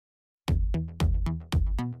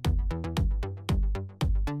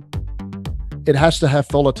it has to have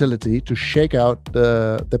volatility to shake out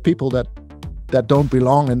the people that don't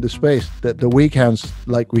belong in the space, the weak hands,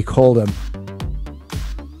 like we call them.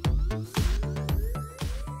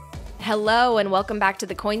 Hello, and welcome back to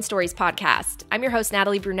the CoinStories podcast. I'm your host,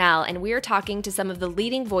 Natalie Brunell, and we are talking to some of the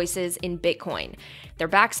leading voices in Bitcoin, their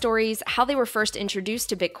backstories, how they were first introduced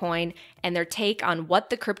to Bitcoin, and their take on what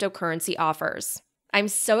the cryptocurrency offers. I'm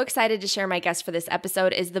so excited to share my guest for this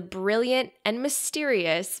episode is the brilliant and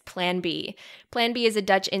mysterious PlanB. PlanB is a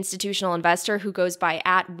Dutch institutional investor who goes by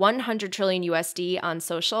at 100 trillion USD on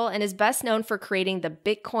social and is best known for creating the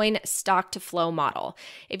Bitcoin stock to flow model.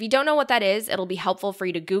 If you don't know what that is, it'll be helpful for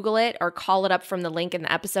you to Google it or call it up from the link in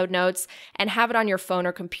the episode notes and have it on your phone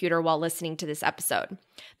or computer while listening to this episode.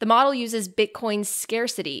 The model uses Bitcoin's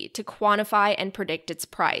scarcity to quantify and predict its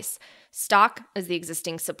price. Stock is the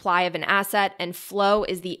existing supply of an asset, and flow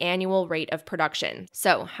is the annual rate of production.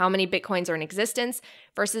 So, how many Bitcoins are in existence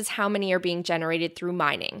versus how many are being generated through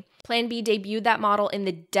mining. PlanB debuted that model in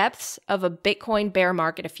the depths of a Bitcoin bear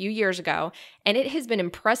market a few years ago, and it has been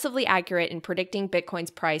impressively accurate in predicting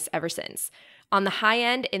Bitcoin's price ever since. On the high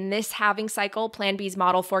end, in this halving cycle, PlanB's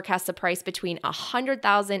model forecasts a price between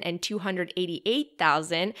 100,000 and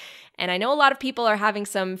 288,000. And I know a lot of people are having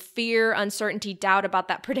some fear, uncertainty, doubt about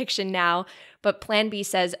that prediction now, but PlanB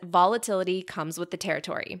says volatility comes with the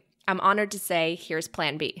territory. I'm honored to say, here's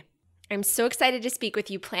PlanB. I'm so excited to speak with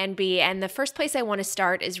you, PlanB, and the first place I want to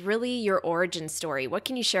start is really your origin story. What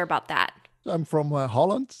can you share about that? I'm from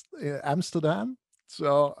Holland, Amsterdam.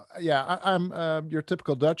 So yeah, I'm your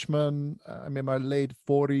typical Dutchman. I'm in my late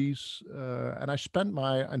 40s, and I spent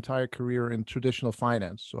my entire career in traditional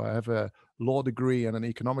finance. So I have a law degree and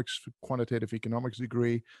an quantitative economics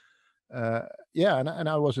degree. And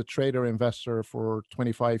I was a trader investor for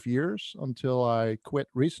 25 years until I quit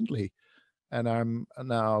recently, and I'm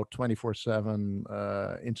now 24/7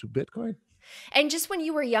 into Bitcoin. And just when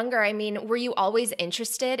you were younger, I mean, were you always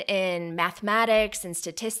interested in mathematics and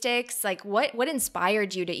statistics? Like what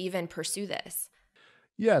inspired you to even pursue this?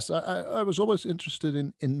 Yes, I was always interested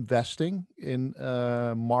in investing in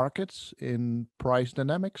markets, in price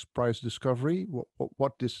dynamics, price discovery.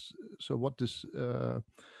 What this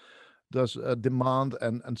does demand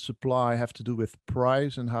and supply have to do with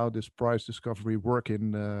price, and how this price discovery work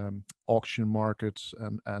in auction markets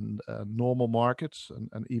and normal markets,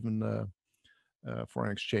 and even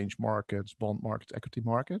foreign exchange markets, bond markets, equity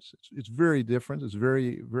markets. It's very different. It's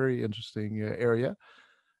very, very interesting area.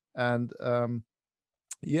 And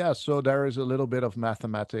so there is a little bit of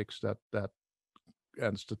mathematics that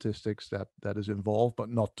and statistics that is involved, but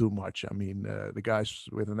not too much. I mean, the guys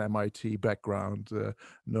with an MIT background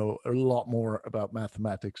know a lot more about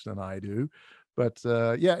mathematics than I do. But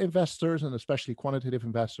investors, and especially quantitative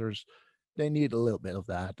investors, they need a little bit of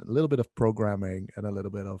that, a little bit of programming, and a little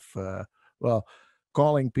bit of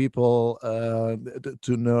calling people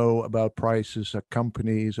to know about prices,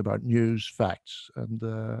 companies, about news, facts, and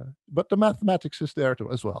but the mathematics is there too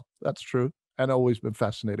as well. That's true, and always been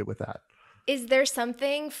fascinated with that. Is there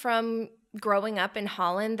something from growing up in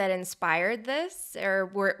Holland that inspired this, or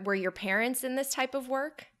were your parents in this type of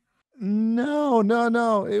work? No.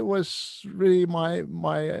 It was really my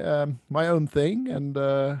own thing, and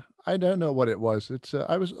I don't know what it was. It's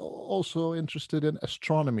I was also interested in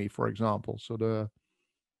astronomy, for example. So the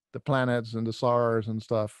planets and the stars and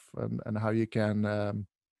stuff, and how you can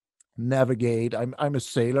navigate. I'm a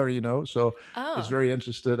sailor, so it's Oh. very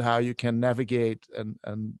interested how you can navigate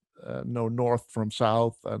and know north from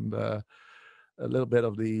south, and a little bit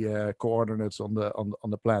of the coordinates on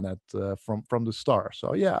the planet from the star.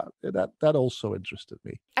 So yeah, that also interested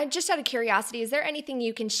me. And just out of curiosity, is there anything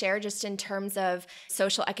you can share just in terms of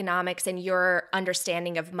social economics and your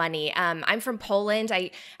understanding of money? I'm from Poland.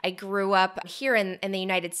 I grew up here in the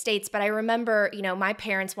United States, but I remember, my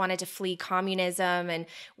parents wanted to flee communism, and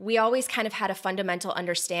we always kind of had a fundamental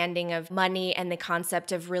understanding of money and the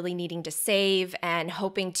concept of really needing to save and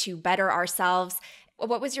hoping to better ourselves.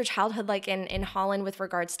 What was your childhood like in Holland with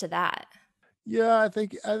regards to that? Yeah, I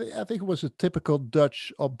think it was a typical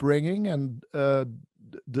Dutch upbringing, and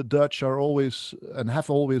the Dutch are always and have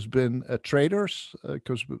always been traders,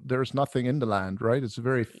 because there's nothing in the land, right? It's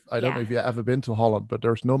very. I don't know Yeah. if you've ever been to Holland, but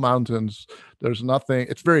there's no mountains. There's nothing.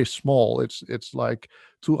 It's very small. It's like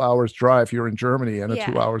 2 hours drive you're in Germany, and a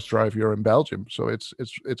two Yeah. hours drive you're in Belgium. So it's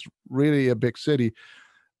really a big city.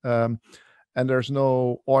 Um, and there's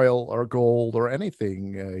no oil or gold or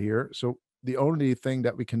anything here. So the only thing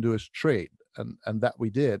that we can do is trade, and that we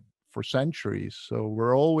did for centuries. So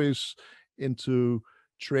we're always into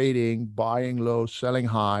trading, buying low, selling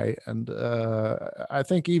high, and I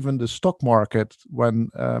think even the stock market, when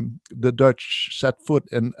the Dutch set foot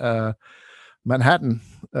in Manhattan,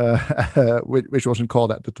 which wasn't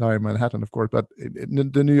called at the time Manhattan, of course, but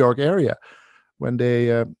in the New York area, when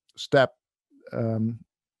they stepped um,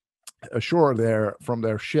 ashore there from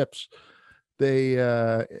their ships, they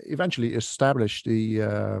eventually established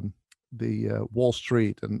the Wall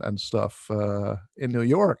Street and stuff in New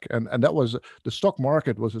York, and that was the stock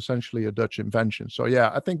market was essentially a Dutch invention. So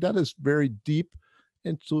yeah, I think that is very deep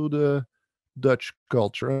into the Dutch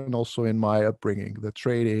culture and also in my upbringing, the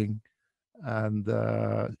trading and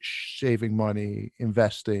saving money,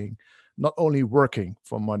 investing, not only working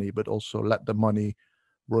for money, but also let the money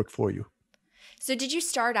work for you. So, did you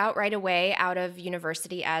start out right away out of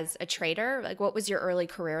university as a trader? Like, what was your early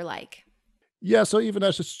career like? Yeah, so even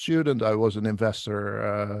as a student, I was an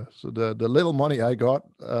investor. So the little money I got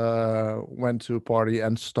went to party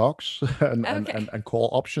and stocks Okay. and call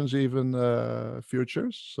options, even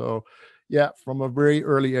futures. So yeah, from a very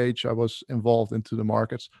early age, I was involved into the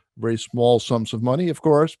markets. Very small sums of money, of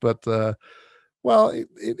course, but well,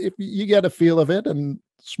 if you get a feel of it, and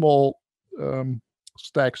small um,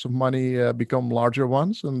 stacks of money become larger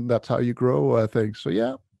ones, and that's how you grow, I think. So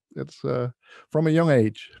yeah, it's from a young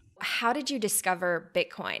age. How did you discover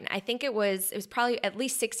Bitcoin? I think it was probably at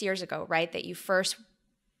least 6 years ago, right, that you first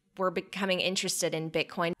were becoming interested in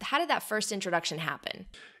Bitcoin. How did that first introduction happen?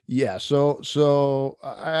 Yeah, so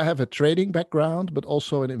I have a trading background, but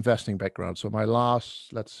also an investing background. So my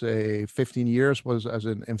last, let's say, 15 years was as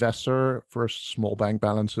an investor. First, small bank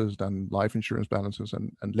balances, then life insurance balances,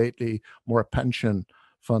 and lately more pension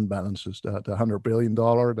fund balances. The $100 billion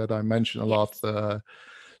that I mention a lot. Yes.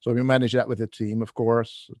 So we manage that with a team, of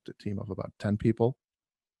course, a team of about 10 people,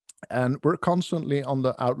 and we're constantly on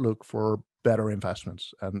the outlook for better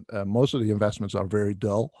investments. And most of the investments are very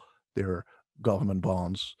dull. They're government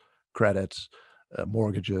bonds, credits,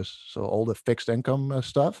 mortgages, so all the fixed income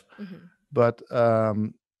stuff. Hmm. But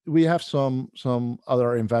we have some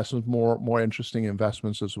other investments, more interesting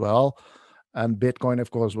investments as well. And Bitcoin, of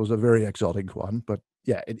course, was a very exotic one. But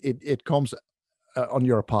yeah, it comes on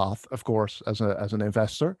your path, of course, as an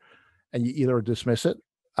investor, and you either dismiss it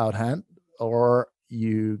out hand, or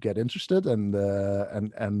you get interested and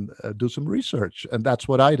do some research, and that's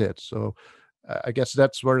what I did. So I guess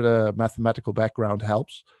that's where the mathematical background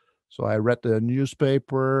helps. So I read the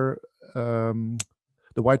newspaper, um,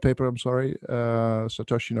 the white paper. I'm sorry,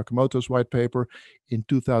 Satoshi Nakamoto's white paper in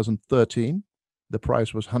 2013. The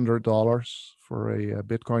price was $100 for a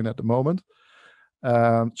Bitcoin at the moment.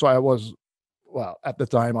 So I was, well, at the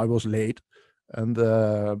time I was late, and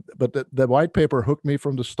but the white paper hooked me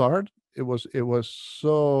from the start. It was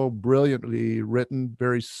so brilliantly written,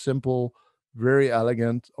 very simple, very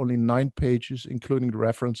elegant, only 9 pages, including the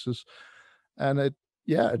references, and it,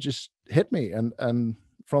 yeah, it just hit me. And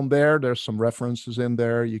from there, there's some references in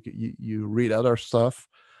there. You read other stuff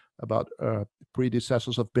about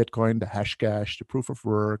predecessors of Bitcoin, the Hashcash, the proof of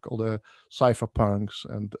work, all the cypherpunks,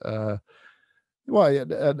 and well,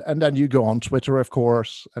 yeah, and then you go on Twitter, of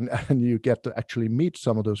course, and and you get to actually meet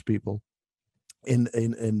some of those people in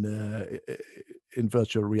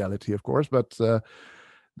virtual reality, of course. But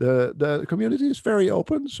the community is very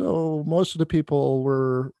open, so most of the people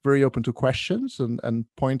were very open to questions and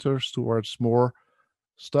pointers towards more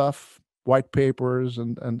stuff, white papers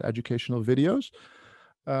and educational videos.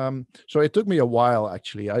 So it took me a while,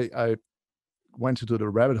 actually. I went into the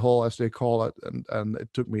rabbit hole, as they call it, and it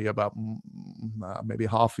took me about maybe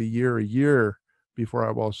half a year before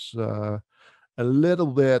I was a little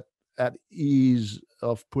bit at ease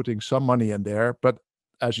of putting some money in there. But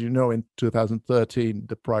as you know, in 2013,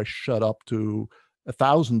 the price shot up to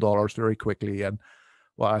 $1,000 very quickly, and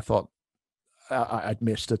well, I thought I'd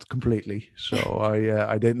missed it completely. So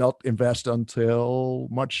I did not invest until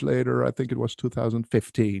much later. I think it was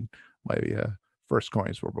 2015. My first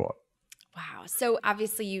coins were bought. Wow. So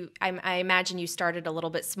obviously, I imagine you started a little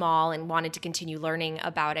bit small and wanted to continue learning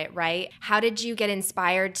about it, right? How did you get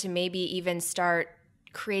inspired to maybe even start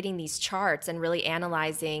creating these charts and really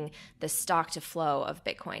analyzing the stock to flow of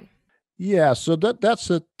Bitcoin? Yeah, so that's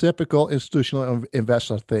a typical institutional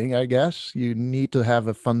investor thing, I guess. You need to have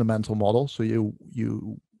a fundamental model, so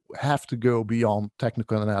you have to go beyond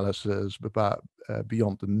technical analysis, about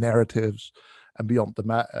beyond the narratives, and beyond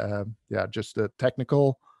the yeah, just the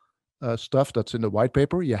technical stuff that's in the white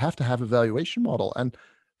paper. You have to have a valuation model, and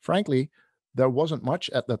frankly, there wasn't much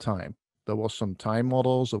at the time. There was some time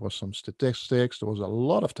models, there was some statistics, there was a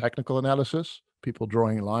lot of technical analysis, people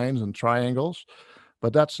drawing lines and triangles,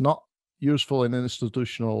 but that's not useful in an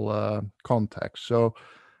institutional context. So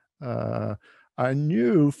uh, I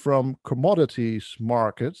knew from commodities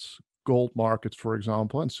markets, gold markets, for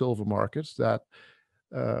example, and silver markets, that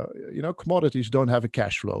commodities don't have a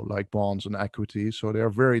cash flow like bonds and equities, so they are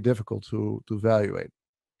very difficult to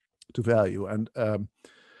value.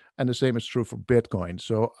 And the same is true for Bitcoin.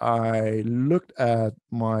 So I looked at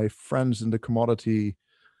my friends in the commodity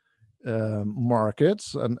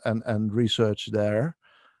markets and research there.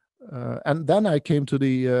 And then I came to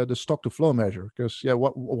the stock to flow measure, because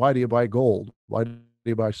why do you buy gold? Why do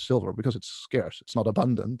you buy silver? Because it's scarce. It's not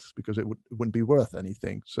abundant, because it wouldn't be worth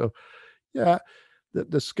anything. So yeah,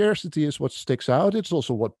 the scarcity is what sticks out. It's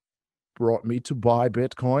also what brought me to buy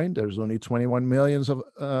Bitcoin. There's only 21 millions of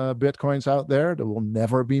Bitcoins out there. There will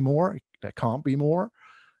never be more. There can't be more.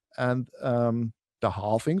 And the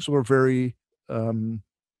halvings were very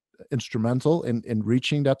instrumental in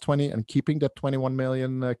reaching that 20 and keeping that 21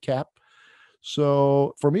 million cap.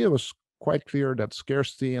 So for me, it was quite clear that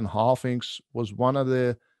scarcity and halvings was one of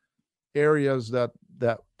the areas that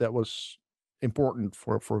was important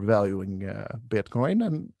for valuing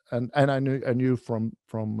Bitcoin. And I knew from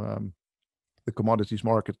the commodities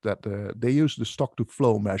market that they use the stock to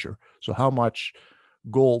flow measure. So how much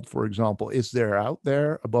gold, for example, is there out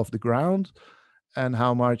there above the ground, and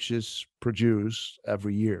how much is produced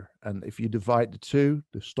every year. And if you divide the two,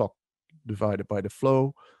 the stock divided by the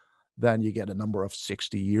flow, then you get a number of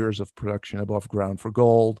 60 years of production above ground for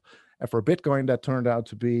gold. And for Bitcoin, that turned out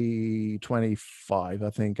to be 25, I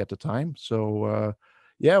think, at the time. So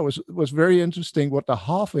it was very interesting what the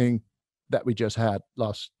halving that we just had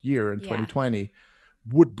last year in Yeah. 2020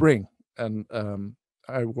 would bring. And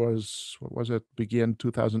I was, what was it, begin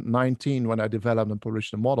 2019 when I developed and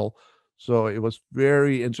published the model. So it was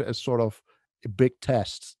very interesting, sort of a big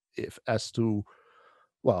test if as to,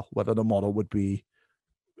 well, whether the model would be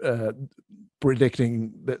uh,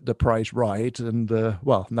 predicting the price right. And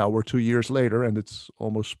well, now we're 2 years later and it's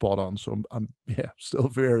almost spot on. So I'm still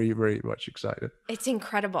very, very much excited. It's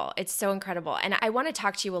incredible. It's so incredible. And I want to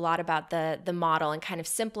talk to you a lot about the model and kind of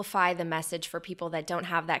simplify the message for people that don't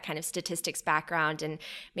have that kind of statistics background, and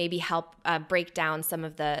maybe help break down some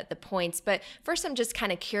of the points. But first, I'm just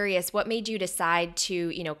kind of curious, what made you decide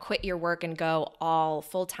to, quit your work and go all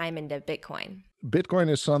full time into Bitcoin? Bitcoin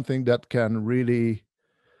is something that can really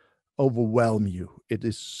overwhelm you. It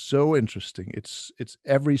is so interesting. It's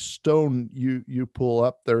every stone you pull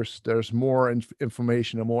up, there's more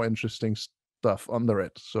information and more interesting stuff under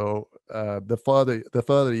it. So the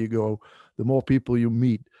further you go, the more people you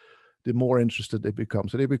meet, the more interested it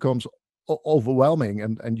becomes. And it becomes overwhelming,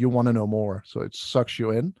 and you want to know more. So it sucks you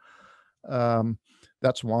in. Um,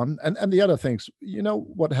 that's one. And the other things,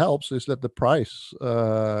 what helps is that the price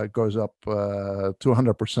goes up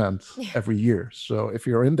 200% Yeah. every year. So if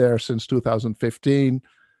you're in there since 2015,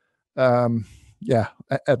 at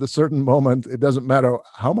a certain moment, it doesn't matter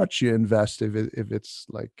how much you invest, if it's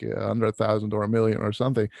like 100,000 or a million or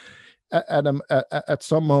something. At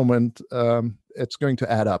some moment, it's going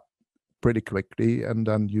to add up pretty quickly, and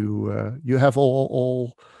then you have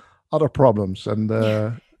all other problems. And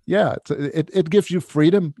Yeah. it gives you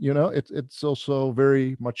freedom. It's also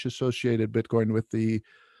very much associated, Bitcoin, with the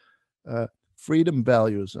uh, freedom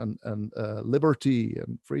values, and liberty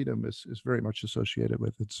and freedom is very much associated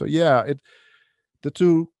with it. So the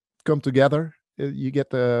two come together. You get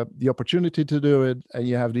the opportunity to do it, and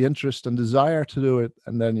you have the interest and desire to do it,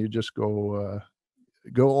 and then you just go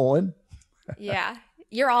all in. Yeah.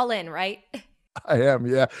 You're all in, right? I am,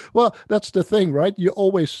 yeah. Well, that's the thing, right? You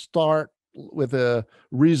always start with a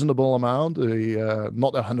reasonable amount,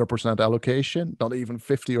 not 100% allocation, not even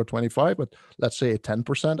 50 or 25, but let's say a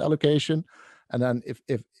 10% allocation. And then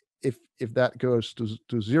if that goes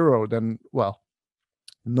to zero, then, well,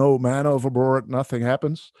 no man overboard, nothing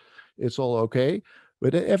happens. It's all okay.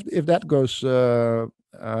 But if that goes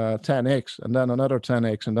 10x, and then another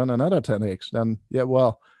 10x, and then another 10x, then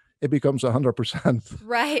well, it becomes 100%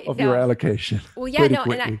 Right. of your No. allocation Well, yeah, pretty no,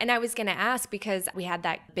 and I quickly. and I was gonna ask, because we had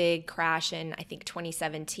that big crash in, I think,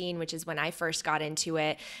 2017, which is when I first got into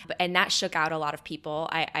it, and that shook out a lot of people.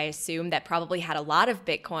 I assume that probably had a lot of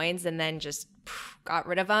Bitcoins and then just got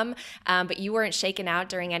rid of them. But you weren't shaken out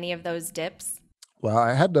during any of those dips. Well,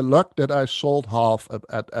 I had the luck that I sold half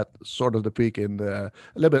at sort of the peak a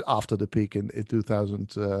little bit after the peak in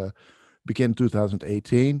 2000, begin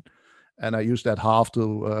 2018, and I used that half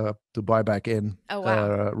to buy back in Oh,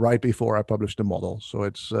 wow. right before I published the model. So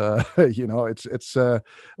it's it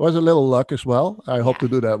was a little luck as well. I hope Yeah. to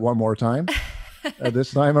do that one more time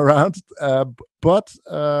this time around. But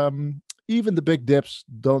even the big dips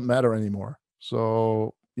don't matter anymore.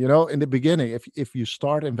 So in the beginning, if you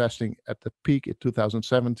start investing at the peak in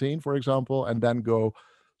 2017, for example, and then go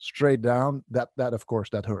straight down, that of course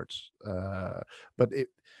that hurts. But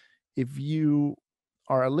if you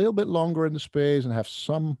are a little bit longer in the space and have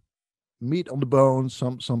some meat on the bone,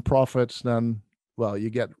 some profits, then well, you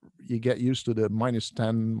get used to the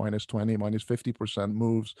 -10, -20, -50%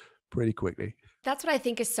 moves pretty quickly. That's what I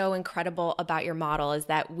think is so incredible about your model is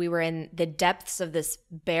that we were in the depths of this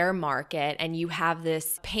bear market and you have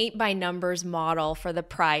this paint by numbers model for the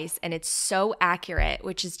price and it's so accurate,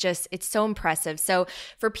 which is just, it's so impressive. So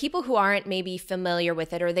for people who aren't maybe familiar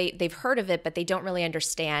with it or they've heard of it, but they don't really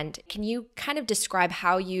understand, can you kind of describe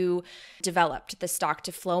how you developed the stock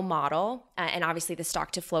to flow model and obviously the stock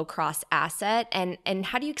to flow cross asset and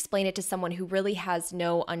how do you explain it to someone who really has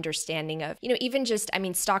no understanding of, even just, I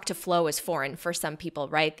mean, stock to flow is foreign for some people,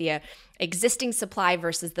 right? The existing supply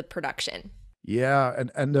versus the production. Yeah,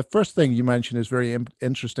 and the first thing you mentioned is very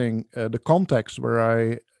interesting. The context where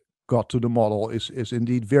I got to the model is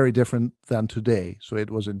indeed very different than today. So it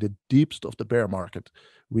was in the deepest of the bear market.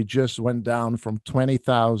 We just went down from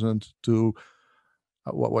 20,000 to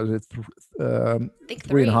what was it, I think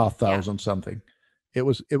three and a three. half Yeah. thousand something. It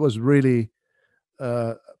was really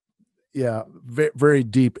uh, yeah, very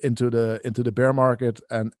deep into the bear market,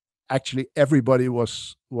 and actually everybody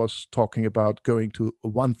was talking about going to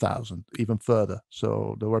 1,000 even further.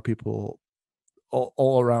 So there were people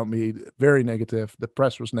all around me very negative. The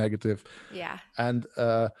press was negative, Yeah. and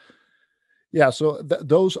yeah, so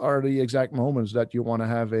those are the exact moments that you want to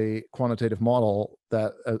have a quantitative model,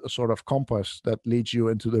 that a sort of compass that leads you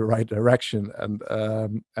into the right direction. And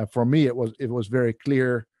for me, it was very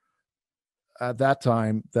clear at that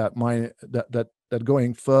time that that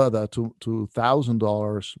going further to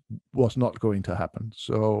 $1,000 was not going to happen.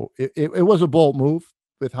 So it was a bold move.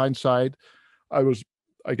 With hindsight, I was,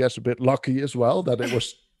 I guess, a bit lucky as well that it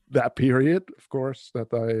was that period, of course,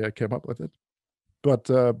 that I came up with it. But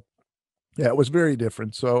yeah, it was very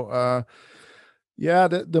different. So yeah,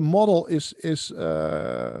 the model is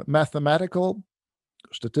mathematical,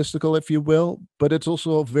 statistical, if you will, but it's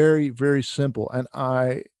also very, very simple. And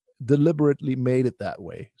I deliberately made it that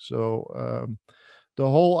way. So the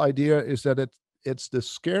whole idea is that it's the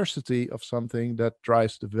scarcity of something that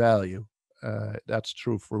drives the value. That's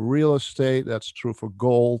true for real estate. That's true for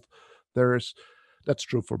gold. There's That's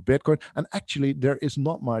true for Bitcoin. And actually, there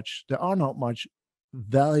are not much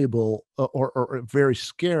valuable or very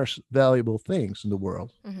scarce valuable things in the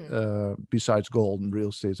world, Mm-hmm. besides gold and real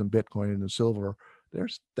estate and Bitcoin and silver.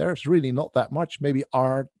 There's really not that much. Maybe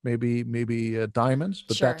art, maybe diamonds,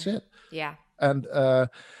 but that's Sure. it. Yeah. And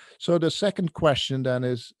so the second question then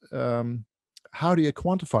is, how do you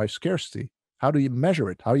quantify scarcity? How do you measure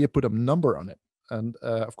it? How do you put a number on it? And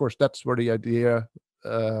of course, that's where the idea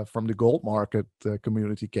from the gold market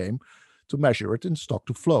community came, to measure it in stock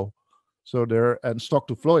to flow. So stock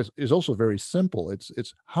to flow is also very simple.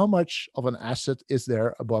 It's how much of an asset is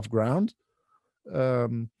there above ground.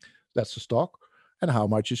 Um, that's the stock, and how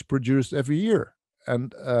much is produced every year.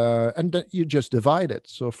 And then you just divide it.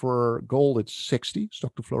 So for gold, it's 60.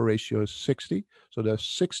 Stock to flow ratio is 60. So there's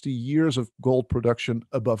 60 years of gold production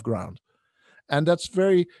above ground, and that's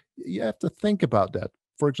very. You have to think about that.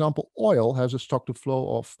 For example, oil has a stock to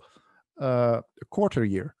flow of a quarter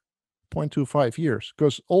year, 0.25 years,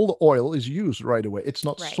 because all the oil is used right away. It's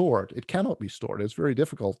not Right. stored. It cannot be stored. It's very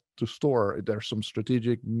difficult to store. There's some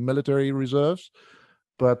strategic military reserves,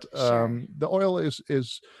 but Sure. the oil is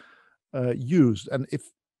used. And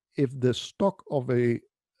if the stock of a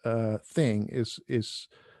thing is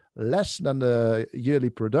less than the yearly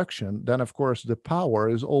production, then of course the power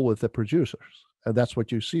is all with the producers. And that's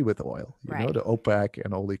what you see with oil. Right. The OPEC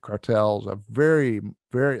and all the cartels are very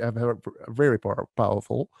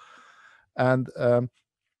powerful, and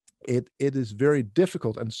it is very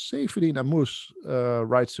difficult. And Seyfried Ammous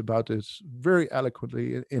writes about this very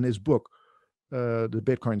eloquently in his book, the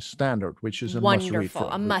Bitcoin Standard, which is a must read Wonderful.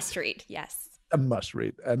 for A must read. Yes. a must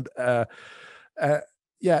read. And uh,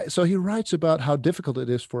 yeah, so he writes about how difficult it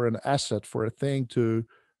is for an asset, for a thing to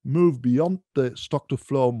move beyond the stock to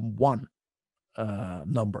flow one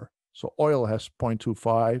number. So oil has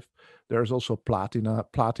 0.25. There's also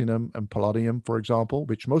platinum and palladium, for example,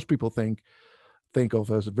 which most people think of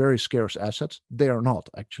as very scarce assets. They are not,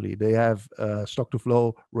 actually. They have stock to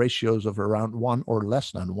flow ratios of around one or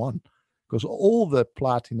less than one, because all the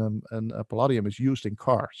platinum and palladium is used in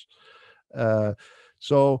cars. Uh,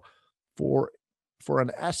 so for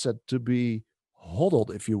an asset to be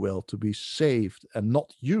hodled, if you will, to be saved and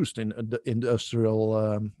not used in the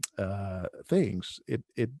industrial things,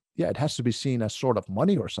 it has to be seen as sort of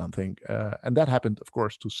money or something. And that happened, of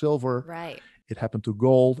course, to silver. Right. It happened to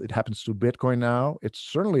gold. It happens to Bitcoin now. It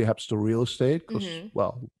certainly happens to real estate, because, Mm-hmm.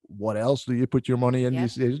 well, what else do you put your money in Yep.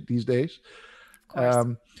 these days? Of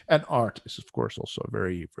course. And art is, of course, also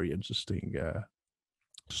very, very interesting.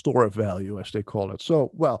 store of value, as they call it. So,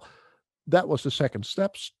 well, that was the second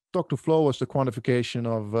step. Stock to flow was the quantification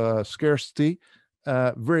of scarcity.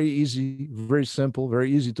 Very easy, very simple,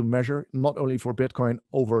 very easy to measure, not only for Bitcoin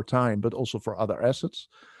over time, but also for other assets.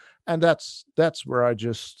 And that's where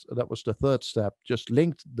that was the third step, just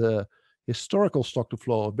linked the historical stock to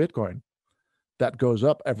flow of Bitcoin that goes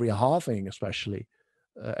up every halving, especially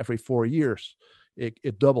every 4 years,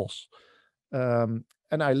 it doubles. And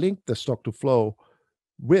I linked the stock to flow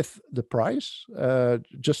with the price,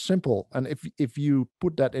 just simple. And if you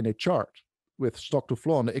put that in a chart with stock to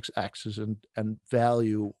flow on the x-axis and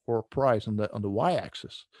value or price on the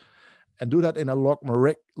y-axis, and do that in a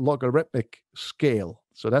logarithmic scale,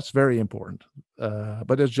 so that's very important.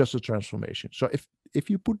 But it's just a transformation. So if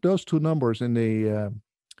you put those two numbers in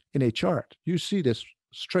a chart, you see this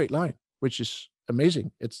straight line, which is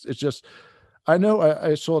amazing. It's just, I know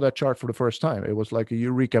I saw that chart for the first time. It was like a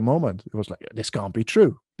eureka moment. It was like, this can't be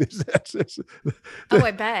true. Oh,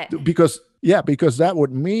 I bet. Because that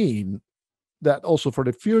would mean that also for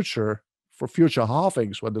the future, for future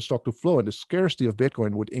halvings, when the stock to flow and the scarcity of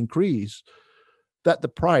Bitcoin would increase, that the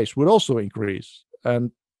price would also increase.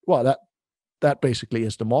 And well, that basically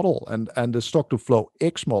is the model. And the stock to flow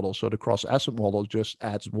X model, so the cross asset model, just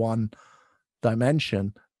adds one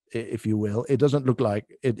dimension, if you will. It doesn't look like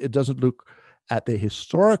it doesn't look at the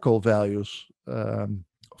historical values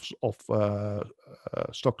of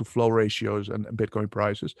stock to flow ratios and Bitcoin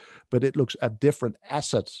prices, but it looks at different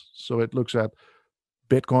assets. So it looks at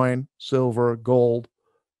Bitcoin, silver, gold,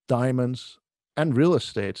 diamonds, and real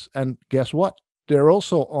estates. And guess what? They're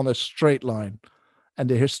also on a straight line. And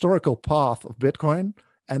the historical path of Bitcoin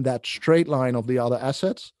and that straight line of the other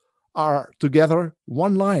assets are together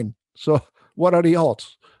one line. So what are the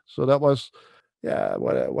odds? So that was,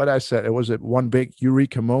 what I said. It was one big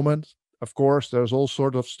eureka moment. Of course, there's all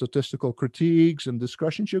sorts of statistical critiques and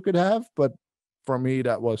discussions you could have, but for me,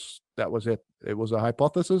 that was it. It was a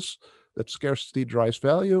hypothesis that scarcity drives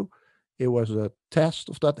value. It was a test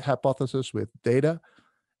of that hypothesis with data,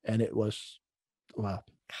 and it was, well,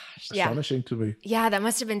 astonishing to me. Yeah, that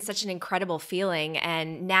must have been such an incredible feeling.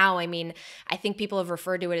 And now, I mean, I think people have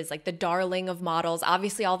referred to it as like the darling of models.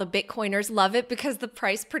 Obviously, all the Bitcoiners love it because the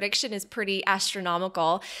price prediction is pretty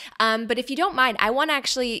astronomical. But if you don't mind, I want to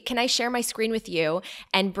actually, can I share my screen with you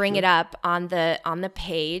and bring it up on the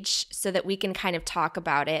page so that we can kind of talk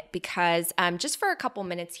about it? Because just for a couple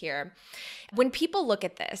minutes here, when people look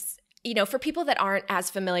at this, you know, for people that aren't as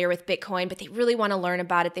familiar with Bitcoin, but they really want to learn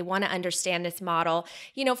about it, they want to understand this model.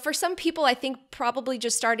 You know, for some people, I think probably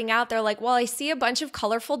just starting out, they're like, well, I see a bunch of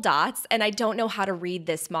colorful dots and I don't know how to read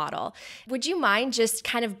this model. Would you mind just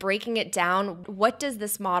kind of breaking it down? What does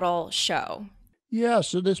this model show? Yeah,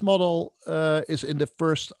 so this model is in the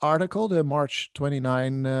first article, the March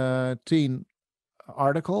 2019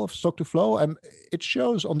 article of stock to flow, and it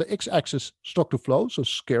shows on the x-axis stock to flow, so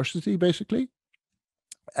scarcity basically.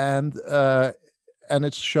 And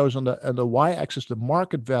it shows on the y-axis the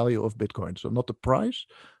market value of Bitcoin. So not the price,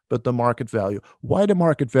 but the market value. Why the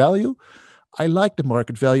market value? I like the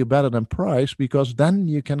market value better than price because then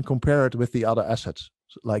you can compare it with the other assets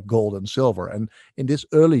like gold and silver. And in this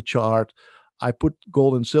early chart, I put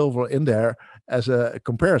gold and silver in there as a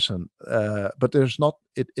comparison, but it's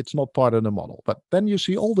not part of the model. But then you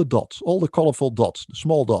see all the dots, all the colorful dots, the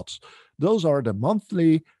small dots. Those are the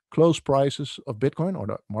monthly close prices of Bitcoin, or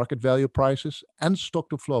the market value prices, and stock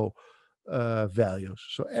to flow values.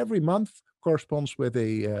 So every month corresponds with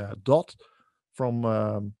a dot from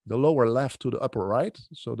the lower left to the upper right.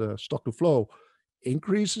 So the stock to flow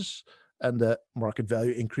increases and the market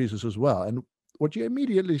value increases as well. And what you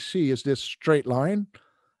immediately see is this straight line,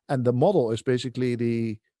 and the model is basically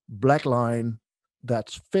the black line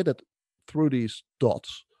that's fitted through these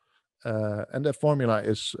dots. And the formula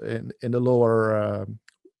is in the lower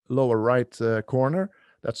right corner.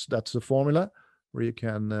 That's the formula where you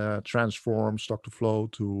can transform stock to flow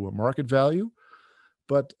to market value.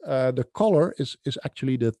 But the color is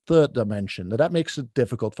actually the third dimension. Now, that makes it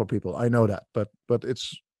difficult for people. I know that, but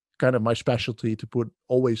it's kind of my specialty to put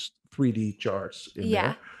always 3D charts in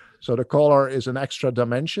there. So the color is an extra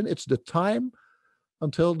dimension. It's the time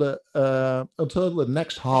until the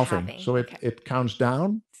next halving. So it counts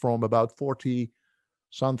down from about 40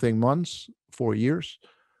 something months, 4 years,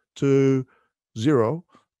 to zero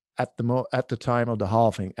at the time of the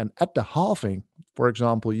halving. And at the halving, for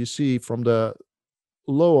example, you see from the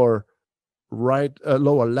lower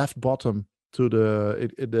left bottom to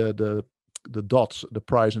the dots, the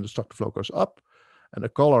price and the stock to flow goes up, and the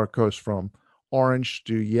color goes from orange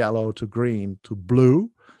to yellow to green to blue.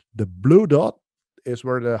 The blue dot is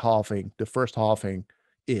where the first halving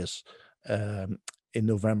is. in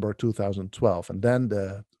November 2012. And then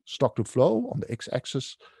the stock to flow on the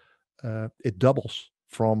x-axis, it doubles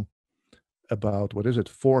from about,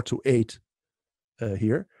 4 to 8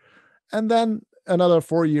 here. And then another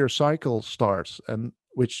 4-year cycle starts, and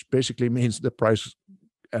which basically means the price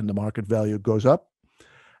and the market value goes up.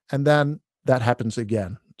 And then that happens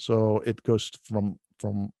again. So it goes from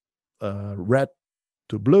red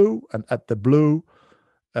to blue, and at the blue,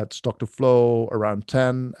 at stock to flow around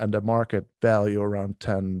 10 and the market value around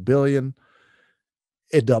 10 billion,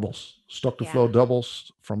 it doubles. Stock to flow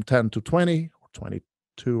doubles from 10 to 20 or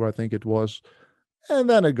 22, I think it was. And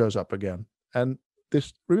then it goes up again. And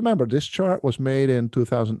remember, this chart was made in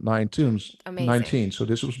 2019. So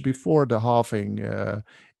this was before the halving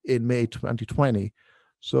in May 2020.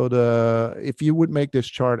 So if you would make this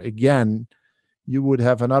chart again, you would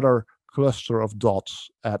have another cluster of dots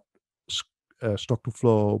at stock to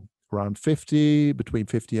flow around 50, between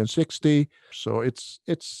 50 and 60. So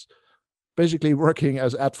it's basically working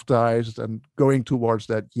as advertised and going towards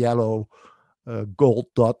that yellow gold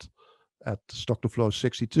dot at stock to flow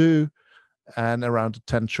 62 and around a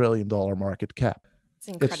 $10 trillion market cap. It's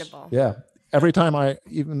incredible. Every time I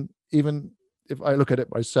even if I look at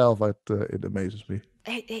it myself, it amazes me.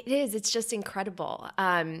 It is. It's just incredible.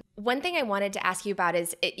 One thing I wanted to ask you about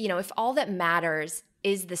is, if all that matters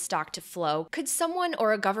is the stock to flow, could someone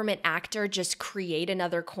or a government actor just create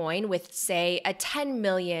another coin with, say, a 10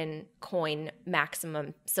 million coin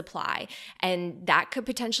maximum supply, and that could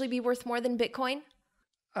potentially be worth more than Bitcoin?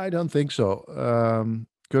 I don't think so.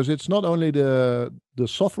 Because it's not only the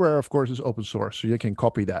software, of course, is open source, so you can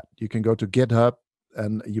copy that. You can go to GitHub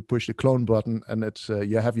and you push the clone button, and it's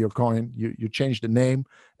you have your coin. You change the name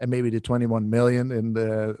and maybe the 21 million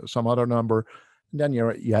in some other number, and then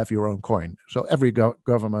you have your own coin. So every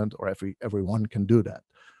government or everyone can do that.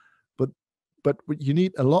 But you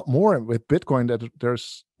need a lot more with Bitcoin. That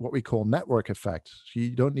there's what we call network effects. So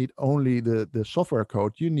you don't need only the software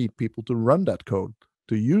code. You need people to run that code,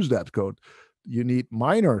 to use that code. You need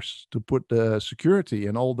miners to put the security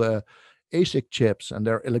and all the ASIC chips and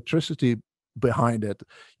their electricity behind it.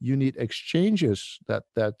 You need exchanges that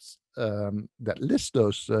list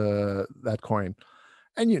that coin,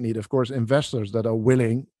 and you need, of course, investors that are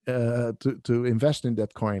willing to invest in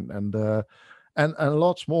that coin, and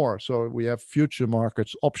lots more. So we have future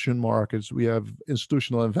markets, option markets. We have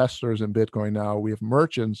institutional investors in Bitcoin now. We have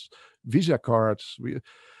merchants, Visa cards.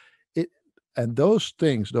 And those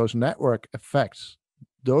things, those network effects,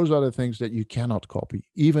 those are the things that you cannot copy,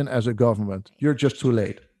 even as a government. You're just too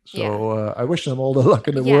late. So I wish them all the luck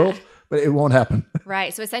in the world, but it won't happen.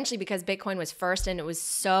 Right. So essentially, because Bitcoin was first and it was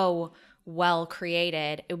so well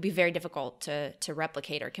created, it would be very difficult to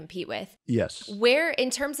replicate or compete with. Yes. Where,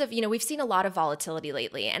 in terms of, we've seen a lot of volatility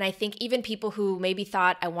lately. And I think even people who maybe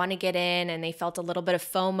thought, I want to get in, and they felt a little bit of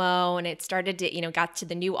FOMO, and it started to, got to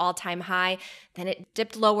the new all-time high, then it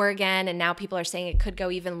dipped lower again. And now people are saying it could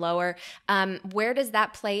go even lower. Where does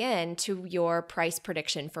that play into your price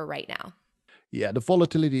prediction for right now? Yeah, the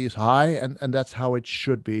volatility is high, and that's how it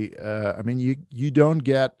should be. I mean, you don't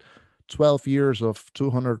get 12 years of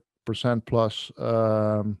 200% plus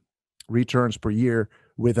returns per year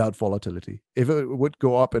without volatility. If it would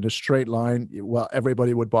go up in a straight line, well,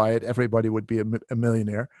 everybody would buy it. Everybody would be a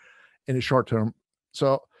millionaire in the short term.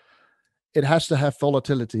 So it has to have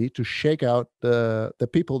volatility to shake out the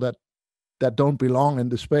people that don't belong in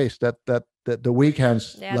the space, that the weak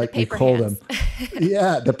hands, like we call them.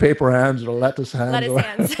 Yeah, the paper hands or lettuce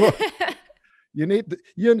hands. You need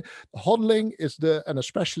hodling and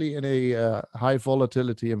especially in a high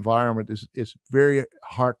volatility environment is very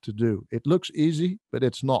hard to do. It looks easy, but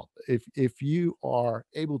it's not. If you are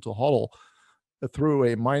able to hodl through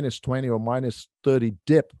a -20 or -30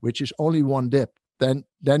 dip, which is only one dip, then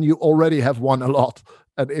you already have won a lot.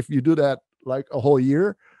 And if you do that like a whole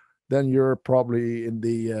year, then you're probably in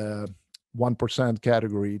the 1%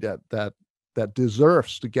 category that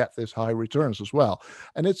deserves to get this high returns as well.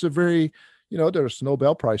 And it's a very, there's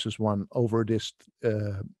Nobel Prizes won over this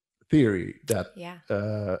theory that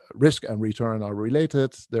risk and return are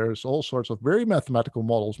related. There's all sorts of very mathematical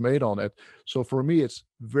models made on it. So for me, it's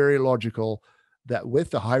very logical that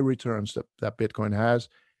with the high returns that Bitcoin has,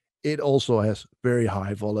 it also has very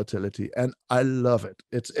high volatility, and I love it.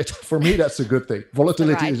 It's for me, that's a good thing.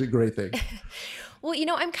 Volatility is a great thing. Well,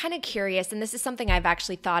 I'm kind of curious, and this is something I've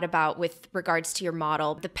actually thought about with regards to your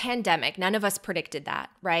model. The pandemic, none of us predicted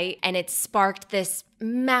that, right? And it sparked this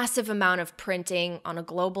massive amount of printing on a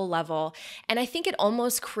global level. And I think it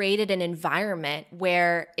almost created an environment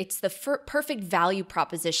where it's the perfect value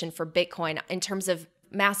proposition for Bitcoin in terms of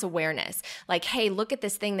mass awareness. Like, hey, look at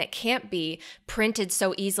this thing that can't be printed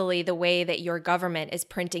so easily the way that your government is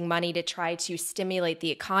printing money to try to stimulate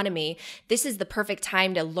the economy. This is the perfect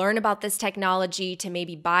time to learn about this technology, to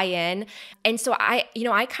maybe buy in. And so I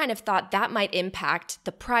kind of thought that might impact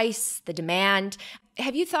the price, the demand.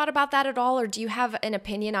 Have you thought about that at all? Or do you have an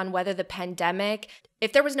opinion on whether the pandemic,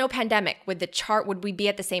 if there was no pandemic, would we be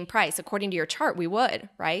at the same price? According to your chart, we would,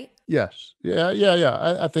 right? Yes.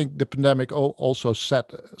 Yeah. I think the pandemic also set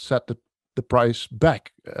the price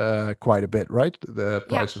back quite a bit, right? The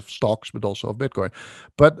Yeah. price of stocks, but also of Bitcoin.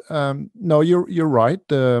 But no, you're right.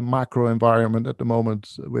 The macro environment at the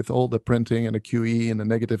moment, with all the printing and the QE and the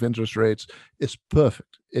negative interest rates, is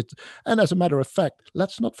perfect. And as a matter of fact,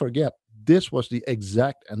 let's not forget, this was the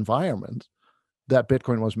exact environment that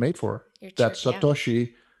Bitcoin was made for, that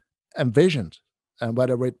Satoshi envisioned. And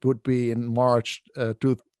whether it would be in March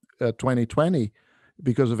 2020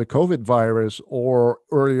 because of a COVID virus, or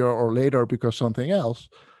earlier or later because something else,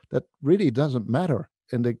 that really doesn't matter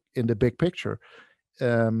in the big picture.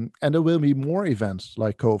 And there will be more events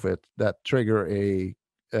like COVID that trigger a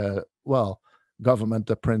government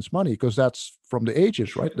that prints money, because that's from the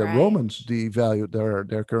ages, right? The Romans devalued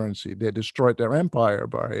their currency. They destroyed their empire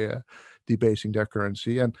by debasing their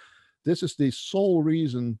currency. And this is the sole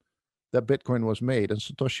reason that Bitcoin was made. And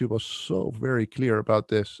Satoshi was so very clear about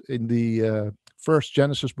this in the first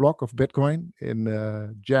Genesis block of Bitcoin in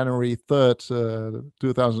January 3rd,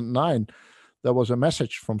 2009. There was a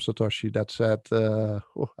message from Satoshi that said,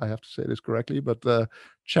 I have to say this correctly, but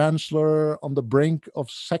Chancellor on the brink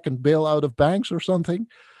of second bailout of banks or something.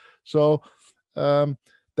 So that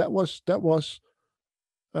was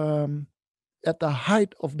at the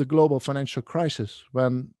height of the global financial crisis,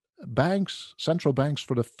 when central banks,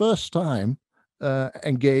 for the first time,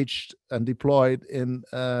 engaged and deployed in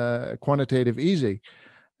quantitative easing,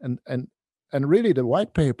 and really the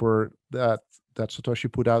white paper that Satoshi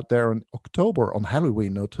put out there in October on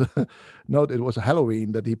Halloween. Note it was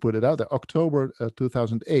Halloween that he put it out there, October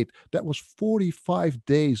 2008. That was 45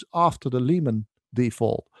 days after the Lehman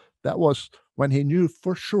default. That was when he knew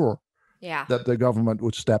for sure that the government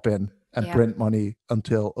would step in and print money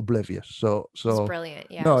until oblivious. So it's brilliant.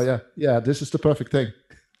 Yeah. No, yeah. This is the perfect thing.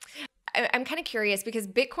 I'm kind of curious, because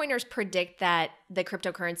Bitcoiners predict that the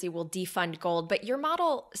cryptocurrency will defund gold, but your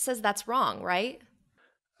model says that's wrong, right?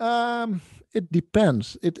 It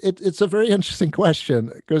depends. It's a very interesting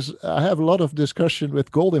question, because I have a lot of discussion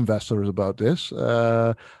with gold investors about this.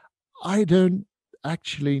 I don't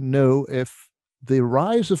actually know if the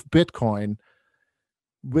rise of Bitcoin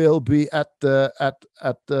will be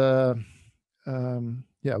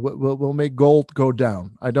will make gold go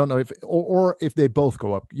down. I don't know if or if they both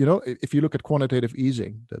go up. If you look at quantitative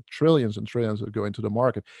easing, the trillions and trillions that go into the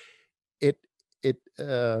market, it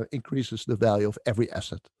increases the value of every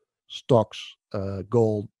asset: stocks,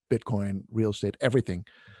 gold, Bitcoin, real estate, everything.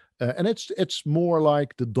 And it's more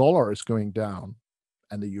like the dollar is going down,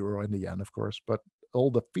 and the euro and the yen, of course, but all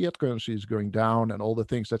the fiat currency is going down, and all the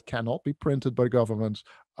things that cannot be printed by governments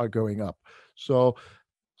are going up. So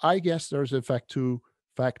I guess there's in fact two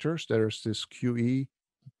factors. There's this QE,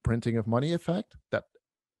 printing of money effect, that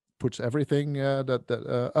puts everything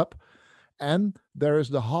up, and there is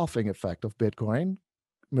the halving effect of Bitcoin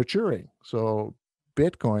maturing. So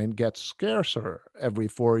Bitcoin gets scarcer every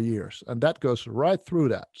 4 years, and that goes right through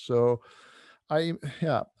that. So I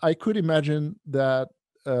could imagine that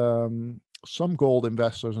some gold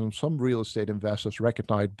investors and some real estate investors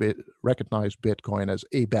recognize Bitcoin as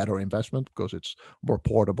a better investment because it's more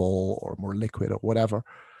portable or more liquid or whatever,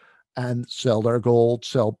 and sell their gold,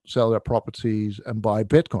 sell their properties, and buy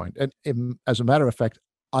Bitcoin. And as a matter of fact,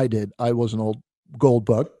 I did. I was an old gold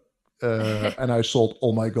bug, and I sold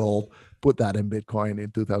all my gold, put that in Bitcoin in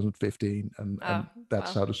 2015, and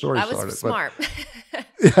that's how the story started. That was smart.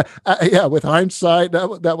 But, with hindsight,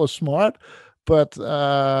 that was smart. But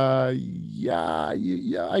I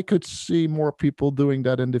could see more people doing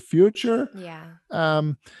that in the future. Yeah.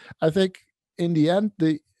 I think in the end,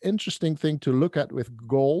 the interesting thing to look at with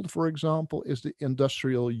gold, for example, is the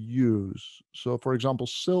industrial use. So, for example,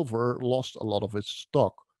 silver lost a lot of its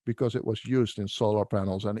stock because it was used in solar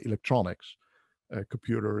panels and electronics,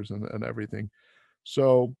 computers and everything.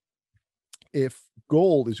 So if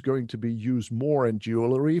gold is going to be used more in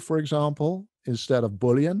jewelry, for example, instead of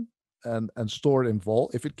bullion, and stored in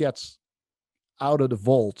vault, if it gets out of the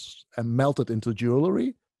vaults and melted into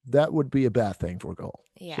jewelry, that would be a bad thing for gold.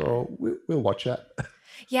 Yeah. So we'll watch that.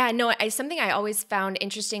 Yeah, no, something I always found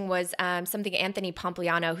interesting was something Anthony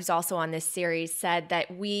Pompliano, who's also on this series, said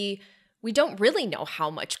that we we don't really know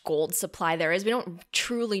how much gold supply there is. We don't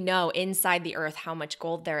truly know inside the earth how much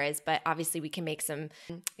gold there is, but obviously we can make some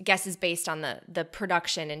guesses based on the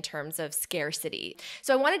production in terms of scarcity.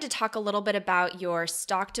 So I wanted to talk a little bit about your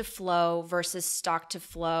stock to flow versus stock to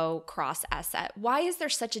flow cross asset. Why is there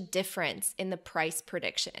such a difference in the price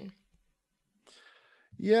prediction?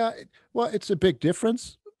 Yeah, well, it's a big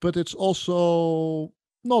difference, but it's also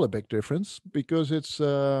not a big difference because it's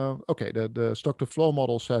okay. The stock to flow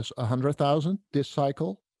model says 100,000 this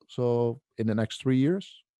cycle, so in the next 3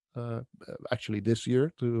 years, actually this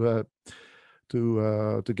year to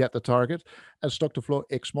get the target. And stock to flow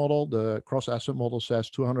X model, the cross asset model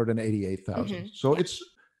says 288,000. So Yeah.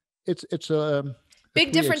 it's a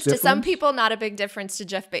Big 3x difference to some difference. people, not a big difference to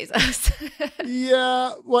Jeff Bezos.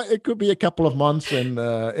 Yeah, well, it could be a couple of months in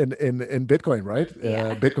Bitcoin, right?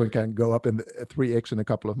 Yeah. Bitcoin can go up in 3x in a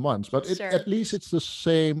couple of months, but Sure. at least it's the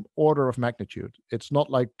same order of magnitude. It's not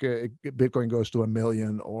like Bitcoin goes to 1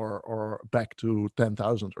 million or back to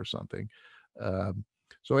 10,000 or something. Um,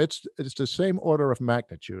 so it's the same order of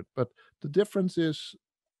magnitude, but the difference is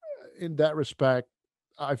in that respect.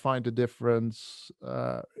 I find the difference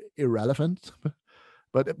irrelevant.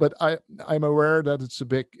 But I'm aware that it's a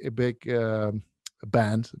big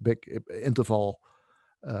band, big interval,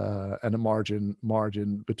 and a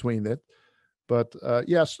margin between it. But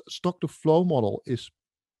yes, stock to flow model is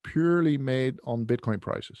purely made on Bitcoin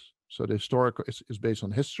prices. So the historical is based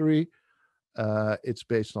on history. It's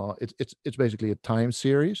based on it's basically a time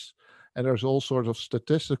series, and there's all sorts of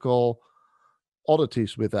statistical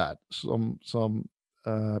oddities with that. Some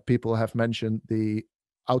people have mentioned the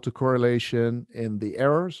autocorrelation in the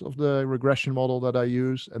errors of the regression model that I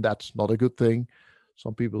use, and that's not a good thing.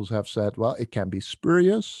 Some people have said, well, it can be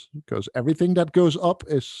spurious because everything that goes up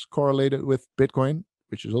is correlated with Bitcoin,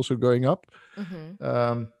 which is also going up. Mm-hmm.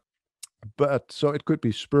 Um, but so it could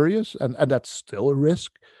be spurious, and that's still a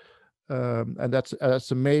risk. And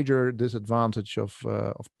that's a major disadvantage of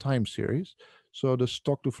time series. So the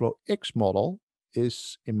stock to flow X model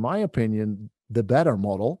is, in my opinion, the better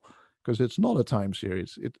model because it's not a time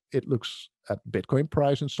series. It looks at Bitcoin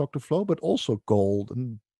price and stock to flow, but also gold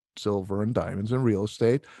and silver and diamonds and real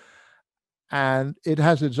estate. And it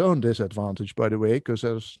has its own disadvantage, by the way, because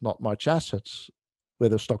there's not much assets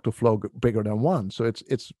with a stock to flow bigger than one. So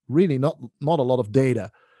it's really not a lot of data.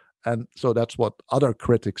 And so that's what other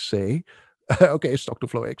critics say. Okay, stock to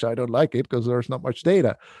flow X, I don't like it because there's not much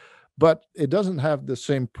data. But it doesn't have the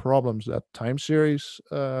same problems that time series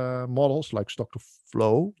models like stock to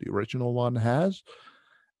flow, the original one, has.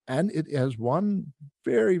 And it has one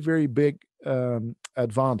very, very big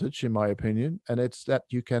advantage, in my opinion, and it's that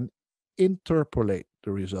you can interpolate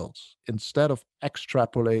the results instead of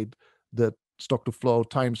extrapolate the stock to flow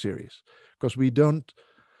time series. Because we don't,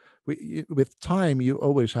 with time, you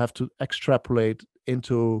always have to extrapolate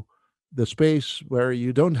into the space where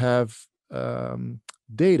you don't have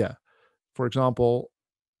data. For example,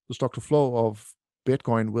 the stock to flow of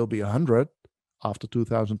Bitcoin will be 100 after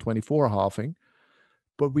 2024 halving,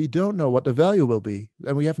 but we don't know what the value will be.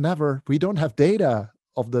 And we don't have data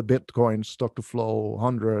of the Bitcoin stock to flow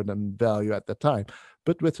 100 and value at the time.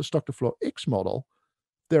 But with the stock to flow X model,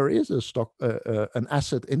 there is an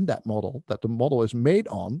asset in that model that the model is made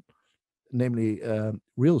on, namely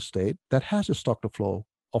real estate, that has a stock to flow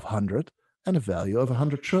of 100 and a value of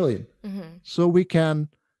 100 trillion. Mm-hmm. So we can,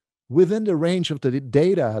 within the range of the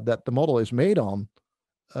data that the model is made on,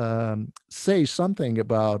 say something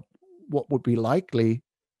about what would be the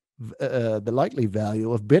likely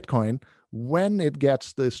value of Bitcoin when it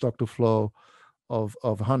gets the stock to flow of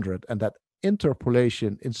 100. And that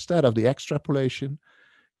interpolation instead of the extrapolation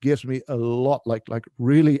gives me a lot, like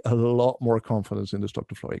really a lot more confidence in the stock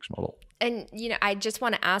to flow X model. And, I just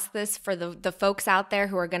want to ask this for the folks out there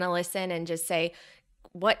who are going to listen and just say,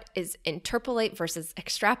 what is interpolate versus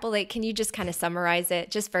extrapolate? Can you just kind of summarize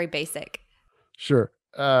it? Just very basic. Sure.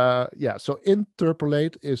 Yeah. So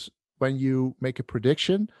interpolate is when you make a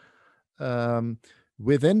prediction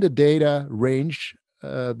within the data range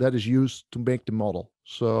that is used to make the model.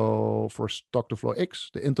 So for stock to flow X,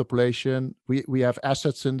 the interpolation, we have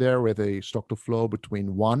assets in there with a stock to flow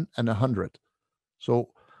between 1 and 100. So,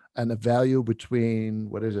 and a value between,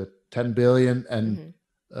 what is it, 10 billion and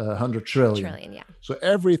Mm-hmm. 100 trillion. Trillion, yeah. So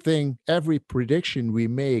every prediction we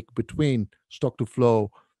make between stock to flow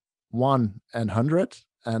 1 and 100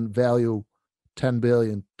 and value 10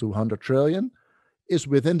 billion to 100 trillion is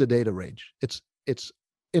within the data range. It's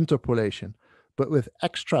interpolation. But with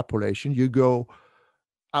extrapolation, you go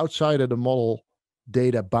outside of the model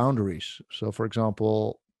data boundaries. So for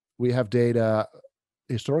example, we have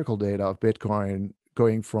historical data of Bitcoin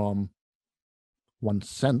going from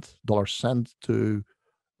dollar cent to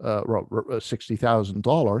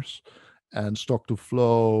 $60,000, and stock to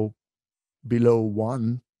flow below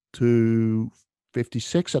 1 to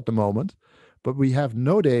 56 at the moment. But we have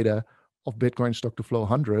no data of Bitcoin stock to flow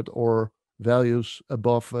 100 or values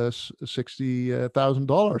above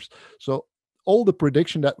 $60,000. So all the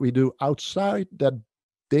prediction that we do outside that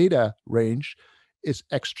data range is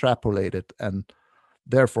extrapolated and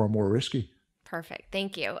therefore more risky. Perfect.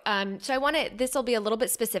 Thank you. So I want to, this will be a little bit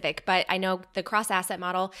specific, but I know the cross asset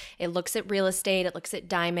model, it looks at real estate, it looks at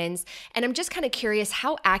diamonds. And I'm just kind of curious,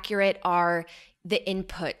 how accurate are the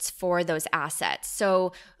inputs for those assets?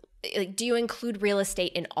 So do you include real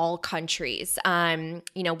estate in all countries?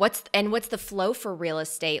 What's the flow for real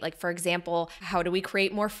estate? Like, for example, how do we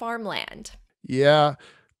create more farmland? Yeah.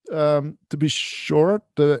 To be short,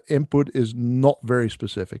 the input is not very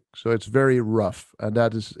specific. So it's very rough. And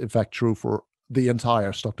that is, in fact, true for the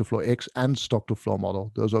entire stock to flow X and stock to flow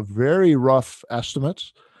model. Those are very rough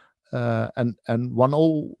estimates. And one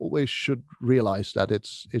always should realize that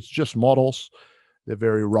it's just models. They're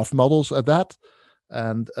very rough models at that.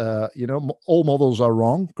 And, all models are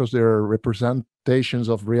wrong because they're representations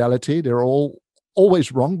of reality. They're all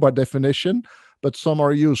always wrong by definition, but some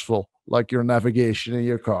are useful, like your navigation in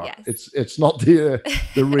your car. Yes. It's not the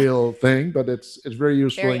real thing, but it's very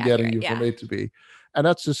useful Very in getting accurate, you from yeah. A to B. And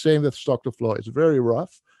that's the same with stock to flow. It's very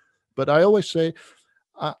rough, but I always say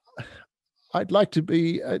uh, I'd like to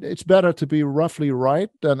be. It's better to be roughly right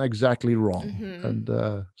than exactly wrong. Mm-hmm. And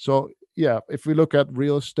so, yeah, if we look at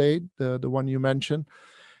real estate, the one you mentioned,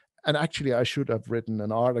 and actually I should have written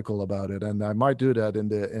an article about it, and I might do that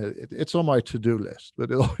it's on my to-do list, but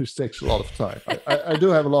it always takes a lot of time. I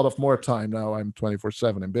do have a lot of more time now. I'm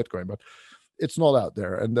 24/7 in Bitcoin, but it's not out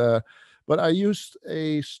there. And but I used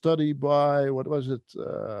a study by, what was it,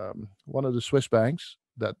 one of the Swiss banks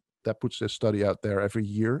that puts this study out there every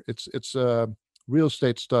year. It's a real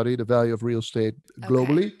estate study, the value of real estate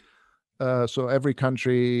globally. So every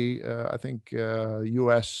country, I think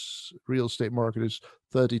US real estate market is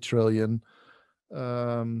 30 trillion,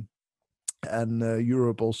 and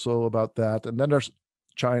Europe also about that. And then there's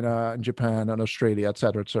China and Japan and Australia, et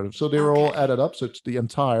cetera, et cetera. So they're all added up. So it's the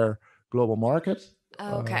entire global market.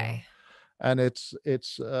 Okay. And it's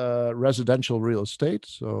residential real estate.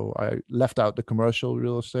 So I left out the commercial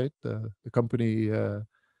real estate, the companies.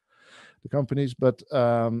 But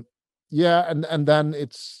yeah, and then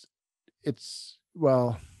it's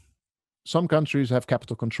well, some countries have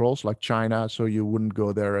capital controls like China, so you wouldn't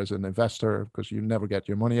go there as an investor because you never get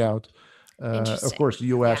your money out. Of course, the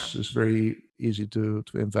US is very easy to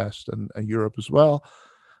invest, and Europe as well.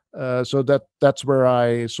 So that's where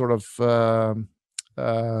I sort of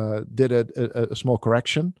did a small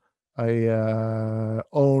correction. I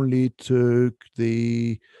only took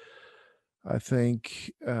I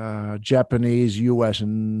think Japanese, US,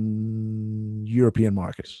 and European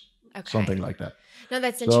markets, something like that. No,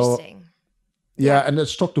 that's interesting. Yeah, and the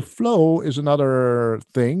stock to flow is another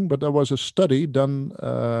thing, but there was a study done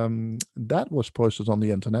that was posted on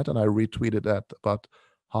the internet, and I retweeted that about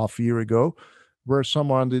half a year ago, where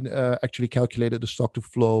someone actually calculated the stock to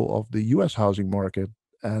flow of the US housing market,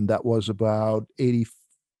 and that was about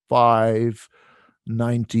 85,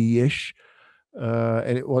 90-ish.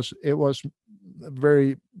 And it was a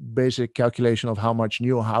very basic calculation of how much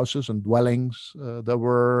new houses and dwellings there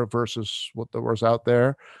were versus what there was out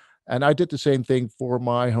there. And I did the same thing for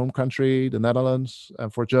my home country, the Netherlands,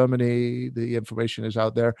 and for Germany. The information is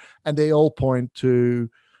out there, and they all point to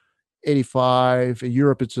 85. In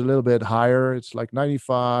Europe, it's a little bit higher. It's like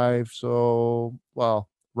 95. So, well,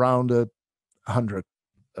 rounded 100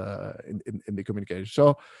 in the communication.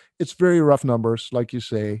 So it's very rough numbers, like you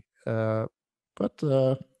say, but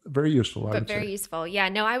very useful, I would say. But very useful. Yeah,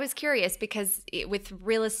 no, I was curious because with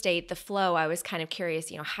real estate, the flow, I was kind of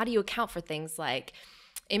curious, how do you account for things like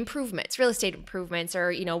improvements, real estate improvements,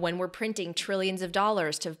 or, when we're printing trillions of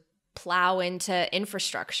dollars to plow into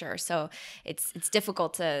infrastructure. So it's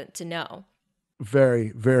difficult to know.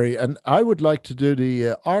 Very, very. And I would like to do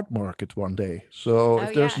the art market one day. So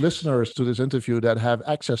if there's listeners to this interview that have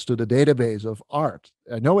access to the database of art,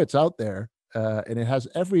 I know it's out there. And it has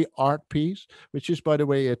every art piece, which is, by the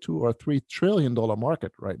way, a $2 or $3 trillion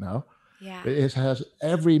market right now. Yeah. It has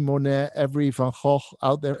every Monet, every Van Gogh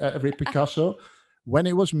out there, every Picasso, when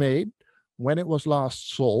it was made, when it was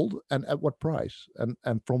last sold, and at what price.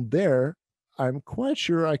 And from there, I'm quite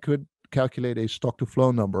sure I could calculate a stock to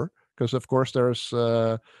flow number, because of course there's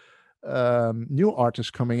new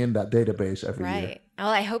artists coming in that database every year. Right. Well,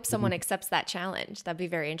 I hope someone accepts that challenge. That'd be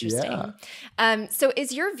very Yeah. interesting. So,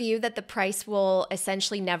 is your view that the price will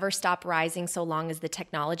essentially never stop rising so long as the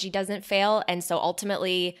technology doesn't fail? And so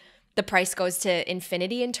ultimately, the price goes to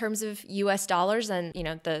infinity in terms of US dollars and,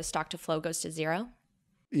 the stock to flow goes to zero?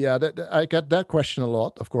 Yeah, I get that question a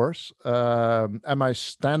lot, of course. And my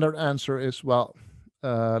standard answer is, well,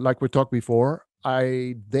 like we talked before,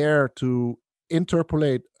 I dare to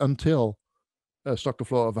interpolate until a stock to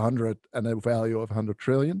flow of 100 and a value of 100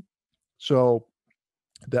 trillion. So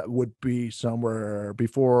that would be somewhere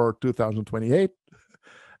before 2028.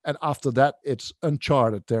 And after that, it's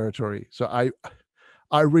uncharted territory. So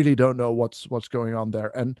I really don't know what's going on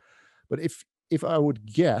there. But if I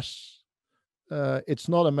would guess, it's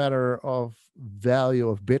not a matter of value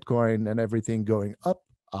of Bitcoin and everything going up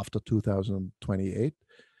after 2028,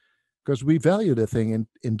 because we value the thing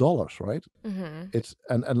in dollars, right? Mm-hmm. It's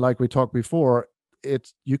and like we talked before,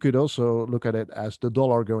 it's you could also look at it as the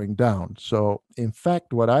dollar going down. So in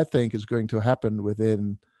fact, what I think is going to happen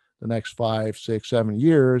within the next 5, 6, 7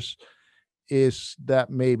 years is that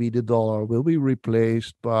maybe the dollar will be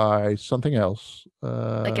replaced by something else,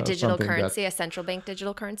 Like a digital something that. currency, a central bank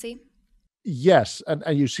digital currency? Yes, and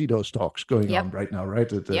you see those talks going on Yep. right now,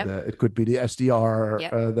 right? Yep. It could be the SDR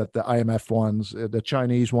Yep. that the IMF wants. The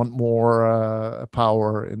Chinese want more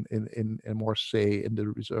power in more say in the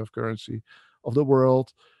reserve currency of the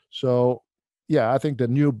world. So, yeah, I think the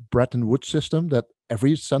new Bretton Woods system that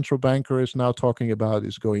every central banker is now talking about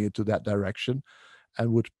is going into that direction,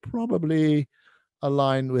 and would probably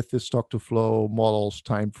align with the stock to flow models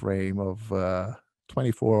time frame of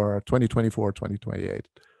 2024, 2028.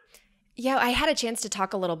 Yeah, I had a chance to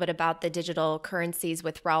talk a little bit about the digital currencies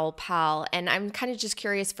with Raoul Pal, and I'm kind of just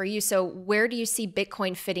curious for you. So, where do you see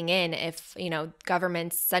Bitcoin fitting in if,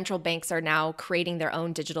 governments, central banks are now creating their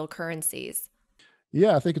own digital currencies?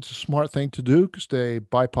 Yeah, I think it's a smart thing to do because they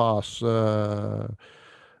bypass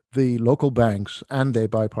the local banks and they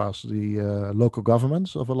bypass the local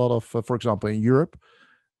governments of a lot of, for example, in Europe.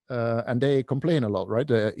 And they complain a lot, right?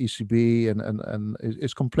 The ECB and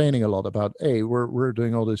is complaining a lot about, hey, we're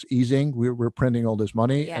doing all this easing, we're printing all this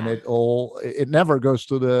money, and Yeah. it never goes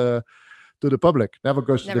to the public, never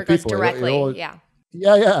goes to the Never goes people. It directly. always, Yeah.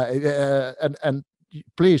 yeah, yeah, and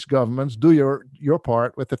please, governments, do your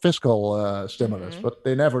part with the fiscal stimulus, Mm-hmm. but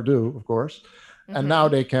they never do, of course. And now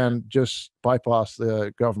Mm-hmm. they can just bypass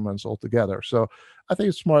the governments altogether. So I think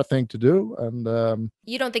it's a smart thing to do. And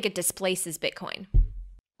You don't think it displaces Bitcoin?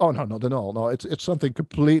 oh no, not at all. No, it's something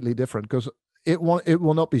completely different because it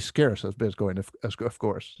will not be scarce as Bitcoin, of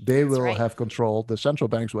course. They That's will right. have control. The central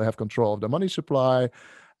banks will have control of the money supply,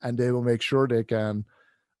 and they will make sure they can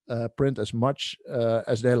print as much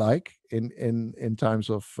as they like in times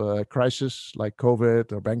of crisis like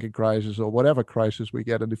COVID or banking crisis or whatever crisis we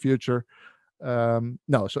get in the future.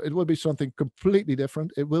 No, so it will be something completely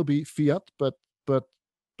different. It will be fiat, but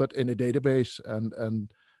but in a database, and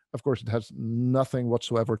of course it has nothing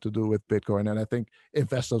whatsoever to do with Bitcoin. And I think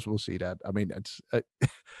investors will see that. I mean, it's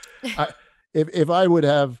I, if I would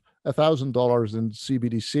have $1,000 in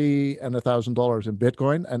CBDC and $1,000 in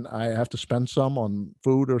Bitcoin, and I have to spend some on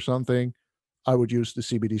food or something, I would use the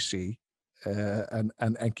CBDC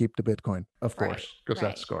and keep the Bitcoin, of Right. course, because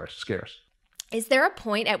that's Right. scarce. Is there a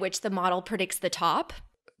point at which the model predicts the top?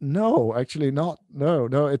 No, actually not. No,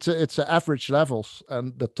 no. It's a average levels,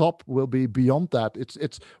 and the top will be beyond that.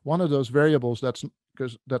 It's one of those variables that's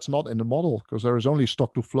not in the model because there is only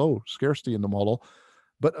stock to flow scarcity in the model.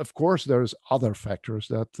 But of course, there's other factors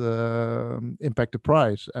that impact the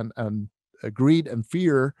price, and greed and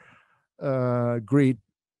fear. Greed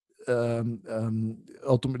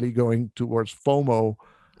ultimately going towards FOMO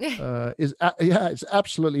yeah, it's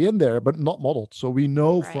absolutely in there, but not modeled. So we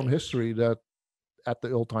know from Right. history that at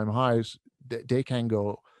the all-time highs, they can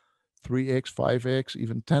go 3x, 5x,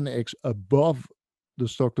 even 10x above the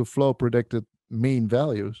stock to flow predicted mean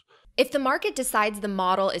values. If the market decides the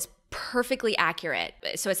model is perfectly accurate,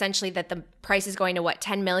 so essentially that the price is going to what,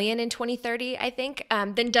 10 million in 2030, I think,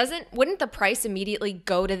 then wouldn't the price immediately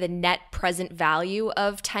go to the net present value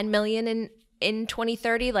of 10 million in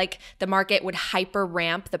 2030? Like the market would hyper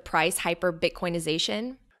ramp the price, hyper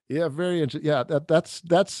Bitcoinization? Yeah, very interesting. Yeah,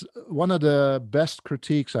 that's one of the best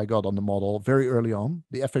critiques I got on the model very early on.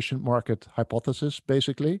 The efficient market hypothesis,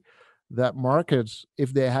 basically, that markets,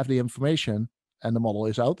 if they have the information and the model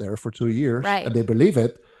is out there for 2 years Right. and they believe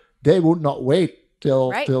it, they would not wait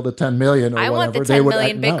Right. till the 10 million or I want the whatever. They 10 would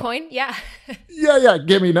act million now. Bitcoin. Yeah. Yeah, yeah,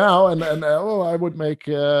 give me now, and oh, I would make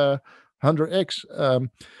 100x.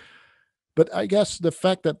 But I guess the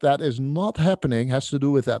fact that that is not happening has to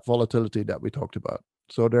do with that volatility that we talked about.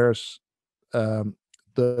 So there's um,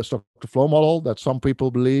 the stock to flow model that some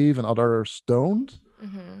people believe and others don't.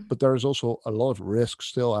 Mm-hmm. But there is also a lot of risk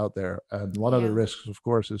still out there. And one of the Yeah. risks, of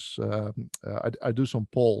course, is I do some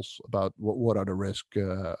polls about what are the risks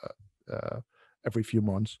every few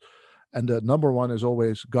months. And the number one is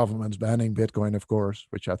always governments banning Bitcoin, of course,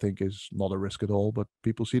 which I think is not a risk at all, but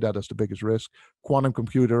people see that as the biggest risk. Quantum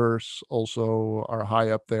computers also are high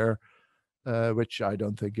up there, which I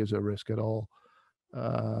don't think is a risk at all.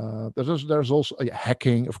 There's also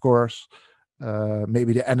hacking, of course.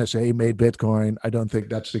 Maybe the NSA made Bitcoin. I don't think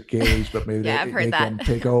that's the case, but maybe Yeah, I've heard they that. can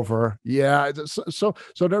take over. Yeah, so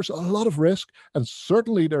there's a lot of risk, and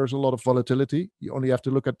certainly there's a lot of volatility. You only have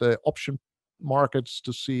to look at the option markets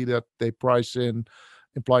to see that they price in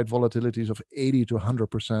implied volatilities of 80 to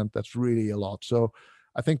 100%. That's really a lot. So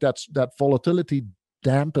I think that volatility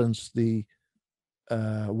dampens the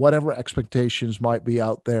whatever expectations might be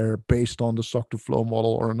out there based on the stock to flow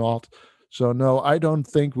model or not. So no, I don't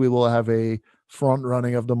think we will have a front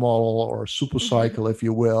running of the model or super Mhm. cycle, if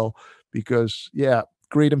you will, because yeah,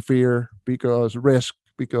 greed and fear, because risk,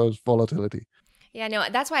 because volatility. Yeah, no,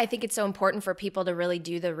 that's why I think it's so important for people to really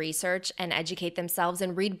do the research and educate themselves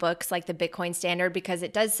and read books like the Bitcoin Standard, because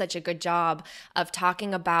it does such a good job of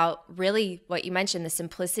talking about really what you mentioned, the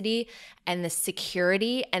simplicity and the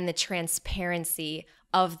security and the transparency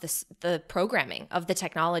of the programming of the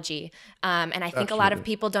technology. And I think a lot of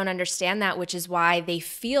Absolutely. people don't understand that, which is why they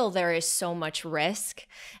feel there is so much risk,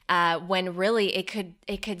 when really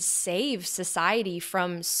it could save society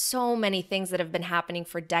from so many things that have been happening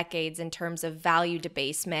for decades in terms of value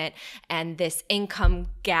debasement and this income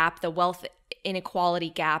gap, the wealth inequality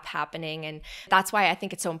gap happening. And that's why I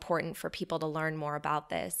think it's so important for people to learn more about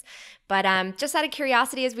this. But just out of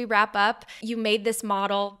curiosity, as we wrap up, you made this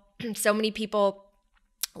model. So many people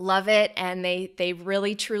love it and they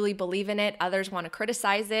really truly believe in it. Others want to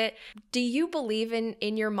criticize it. Do you believe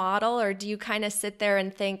in your model, or do you kind of sit there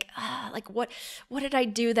and think, like what did I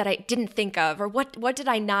do that I didn't think of, or what did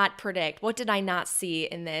I not predict, what did I not see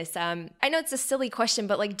in this? I know it's a silly question,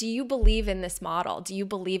 but like, do you believe in this model? Do you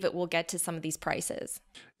believe it will get to some of these prices?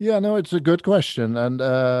 Yeah, no, it's a good question, and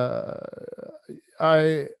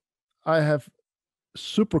I I have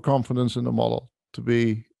super confidence in the model. To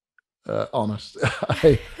be honest,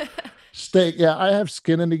 I stake. Yeah, I have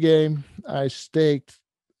skin in the game. I staked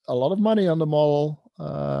a lot of money on the model.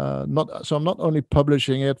 Not so. I'm not only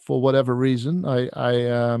publishing it for whatever reason.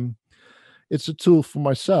 It's a tool for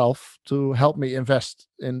myself to help me invest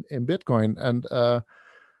in Bitcoin, and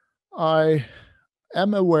I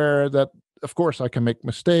am aware that, of course, I can make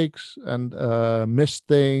mistakes and miss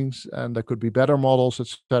things, and there could be better models,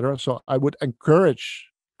 etc. So I would encourage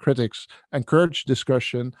critics, encourage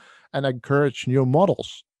discussion, and encourage new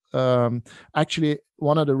models. Actually,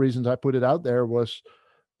 one of the reasons I put it out there was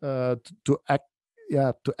to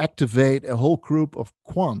activate a whole group of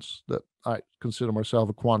quants that I consider myself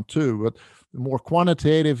a quant too, but more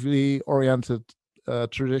quantitatively oriented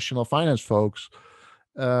traditional finance folks,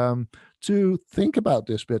 um, to think about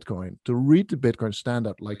this Bitcoin, to read the Bitcoin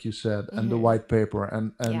Standard, like you said, and the Mm-hmm. white paper,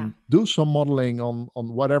 and Yeah. do some modeling on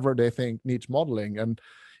whatever they think needs modeling, and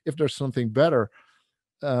if there's something better,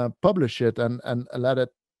 publish it and let it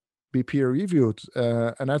be peer reviewed.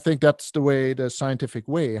 And I think that's the way, the scientific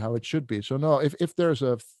way, how it should be. So no, if there's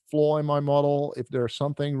a flaw in my model, if there's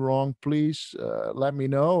something wrong, please let me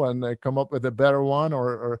know and come up with a better one,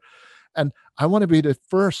 or and I want to be the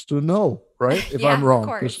first to know, right? If I'm Yeah, of wrong,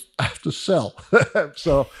 because course. I have to sell.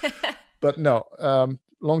 So, but no.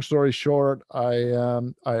 Long story short, I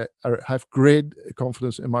have great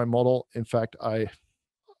confidence in my model. In fact, I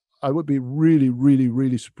would be really, really,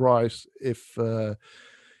 really surprised if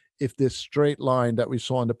this straight line that we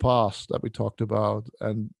saw in the past that we talked about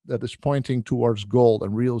and that is pointing towards gold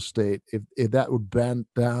and real estate, if that would bend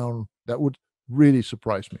down, that would really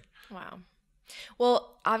surprise me. Wow.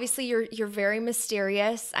 Well, obviously you're very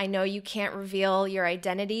mysterious. I know you can't reveal your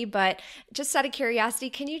identity, but just out of curiosity,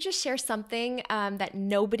 can you just share something that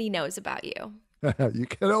nobody knows about you? You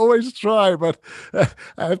can always try, but I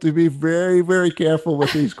have to be very, very careful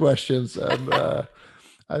with these questions. And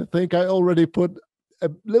I think I already put a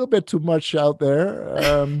little bit too much out there.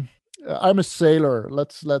 I'm a sailor.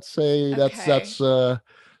 Let's say Okay. so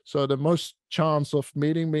the most chance of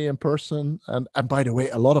meeting me in person. And by the way,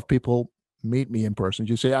 a lot of people meet me in person.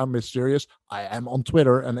 You say I'm mysterious. I am on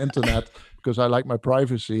Twitter and internet because I like my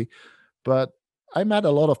privacy. But I met a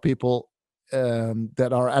lot of people that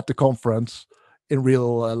are at the conference in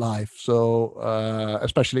real life. So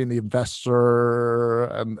especially in the investor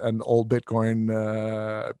and all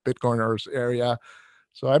Bitcoiners area.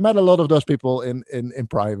 So I met a lot of those people in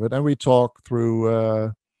private, and we talk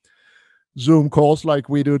through Zoom calls like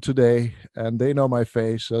we do today, and they know my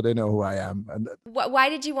face, so they know who I am. And Why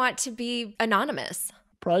did you want to be anonymous?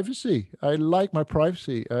 privacy. I like my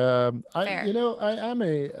privacy. Fair. I am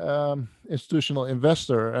a institutional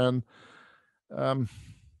investor, and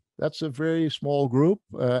that's a very small group.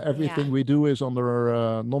 Yeah. Everything we do is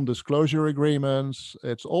under non-disclosure agreements.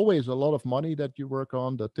 It's always a lot of money that you work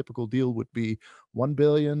on. The typical deal would be $1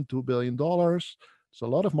 billion, $2 billion. It's a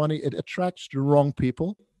lot of money. It attracts the wrong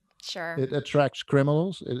people. Sure. It attracts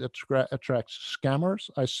criminals. It attracts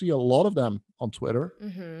scammers. I see a lot of them on Twitter.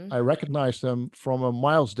 Mm-hmm. I recognize them from a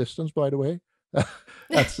mile's distance, by the way.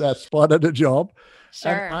 That's part of the job.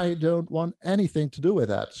 And Sure. I don't want anything to do with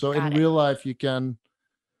that. So in Got it. real life, you can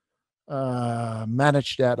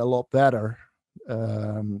manage that a lot better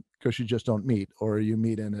because you just don't meet, or you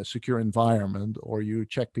meet in a secure environment, or you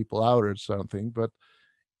check people out or something. But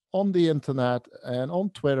on the internet and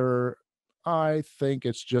on Twitter, I think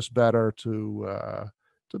it's just better to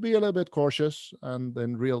be a little bit cautious. And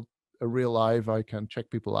in real life, I can check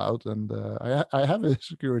people out, and I have a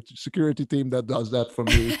security team that does that for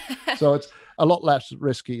me. So it's a lot less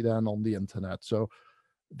risky than on the internet. So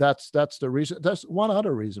that's the reason. That's one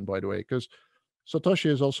other reason, by the way, because Satoshi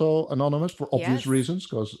is also anonymous for obvious Yes. reasons,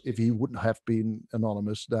 because if he wouldn't have been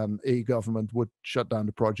anonymous, then a government would shut down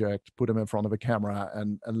the project, put him in front of a camera,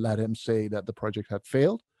 and let him say that the project had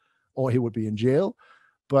failed, or he would be in jail.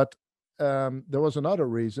 But there was another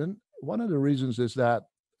reason. One of the reasons is that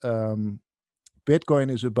Bitcoin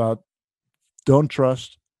is about don't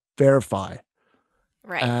trust, verify.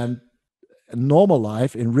 Right. And in normal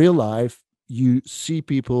life, in real life, you see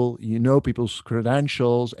people, you know people's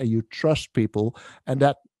credentials, and you trust people, and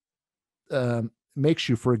that makes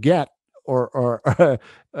you forget or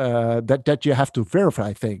that you have to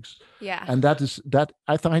verify things. Yeah. And that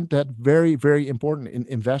I find that very, very important in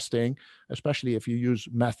investing, especially if you use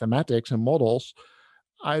mathematics and models.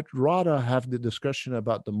 I'd rather have the discussion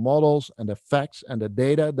about the models and the facts and the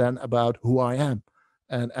data than about who I am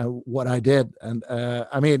and what I did. And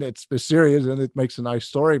I mean, it's serious and it makes a nice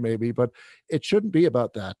story maybe, but it shouldn't be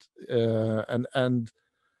about that. And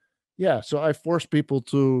yeah, so I force people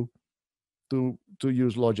to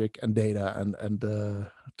use logic and data and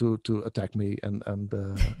to attack me, and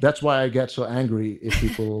that's why I get so angry if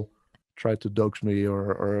people try to dox me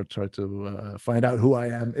or try to find out who I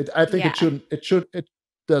am. I think Yeah. it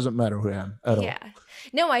doesn't matter who I am at all. Yeah.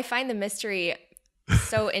 No, I find the mystery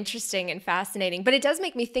so interesting and fascinating. But it does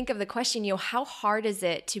make me think of the question, how hard is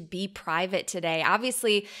it to be private today?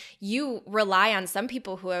 Obviously, you rely on some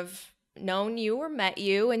people who have known you or met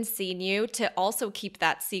you and seen you to also keep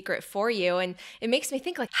that secret for you. And it makes me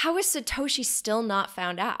think, like, how is Satoshi still not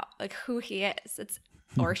found out, like, who he is? It's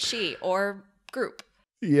or she or group.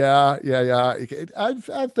 Yeah.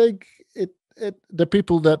 I think the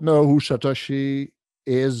people that know who Satoshi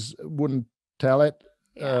is wouldn't tell it.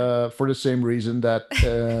 Yeah. For the same reason that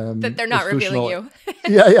That they're not revealing you.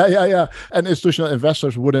 yeah. And institutional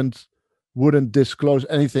investors wouldn't disclose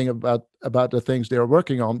anything about the things they are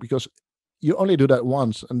working on, because you only do that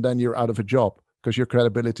once and then you're out of a job because your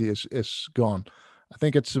credibility is gone. I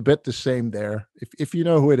think it's a bit the same there. If you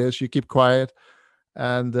know who it is, you keep quiet,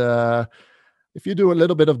 and if you do a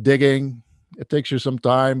little bit of digging, it takes you some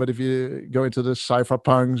time. But if you go into the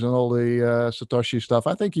cypherpunks and all the Satoshi stuff,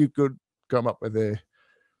 I think you could come up with a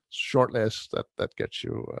short list that gets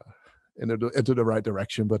you into the right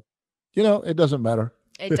direction. But it doesn't matter.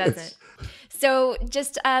 It doesn't. So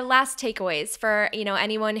just last takeaways for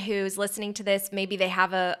anyone who's listening to this. Maybe they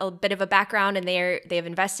have a bit of a background and they have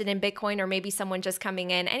invested in Bitcoin, or maybe someone just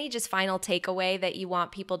coming in. Any just final takeaway that you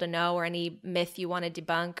want people to know, or any myth you want to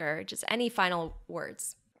debunk, or just any final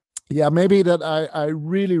words? Yeah, maybe that I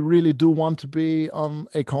really, really do want to be on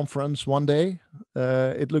a conference one day.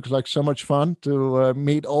 It looks like so much fun to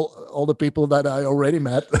meet all the people that I already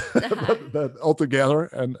met, but all together,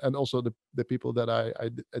 and also the people that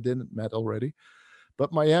I didn't met already.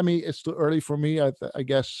 But Miami is too early for me, I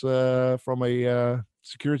guess, from a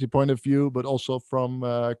security point of view, but also from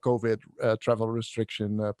COVID travel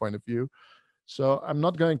restriction point of view. So I'm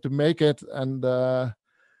not going to make it, and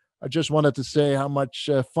I just wanted to say how much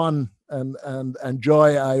fun and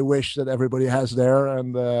joy I wish that everybody has there.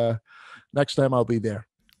 And next time I'll be there.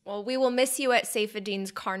 Well, we will miss you at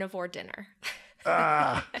Saifuddin's carnivore dinner. Say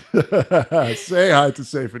hi to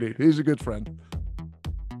Saifuddin. He's a good friend.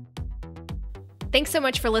 Thanks so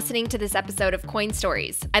much for listening to this episode of Coin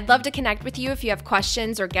Stories. I'd love to connect with you if you have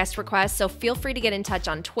questions or guest requests, so feel free to get in touch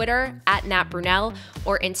on Twitter @NatBrunell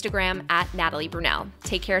or Instagram @Natalie Brunell.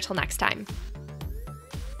 Take care till next time.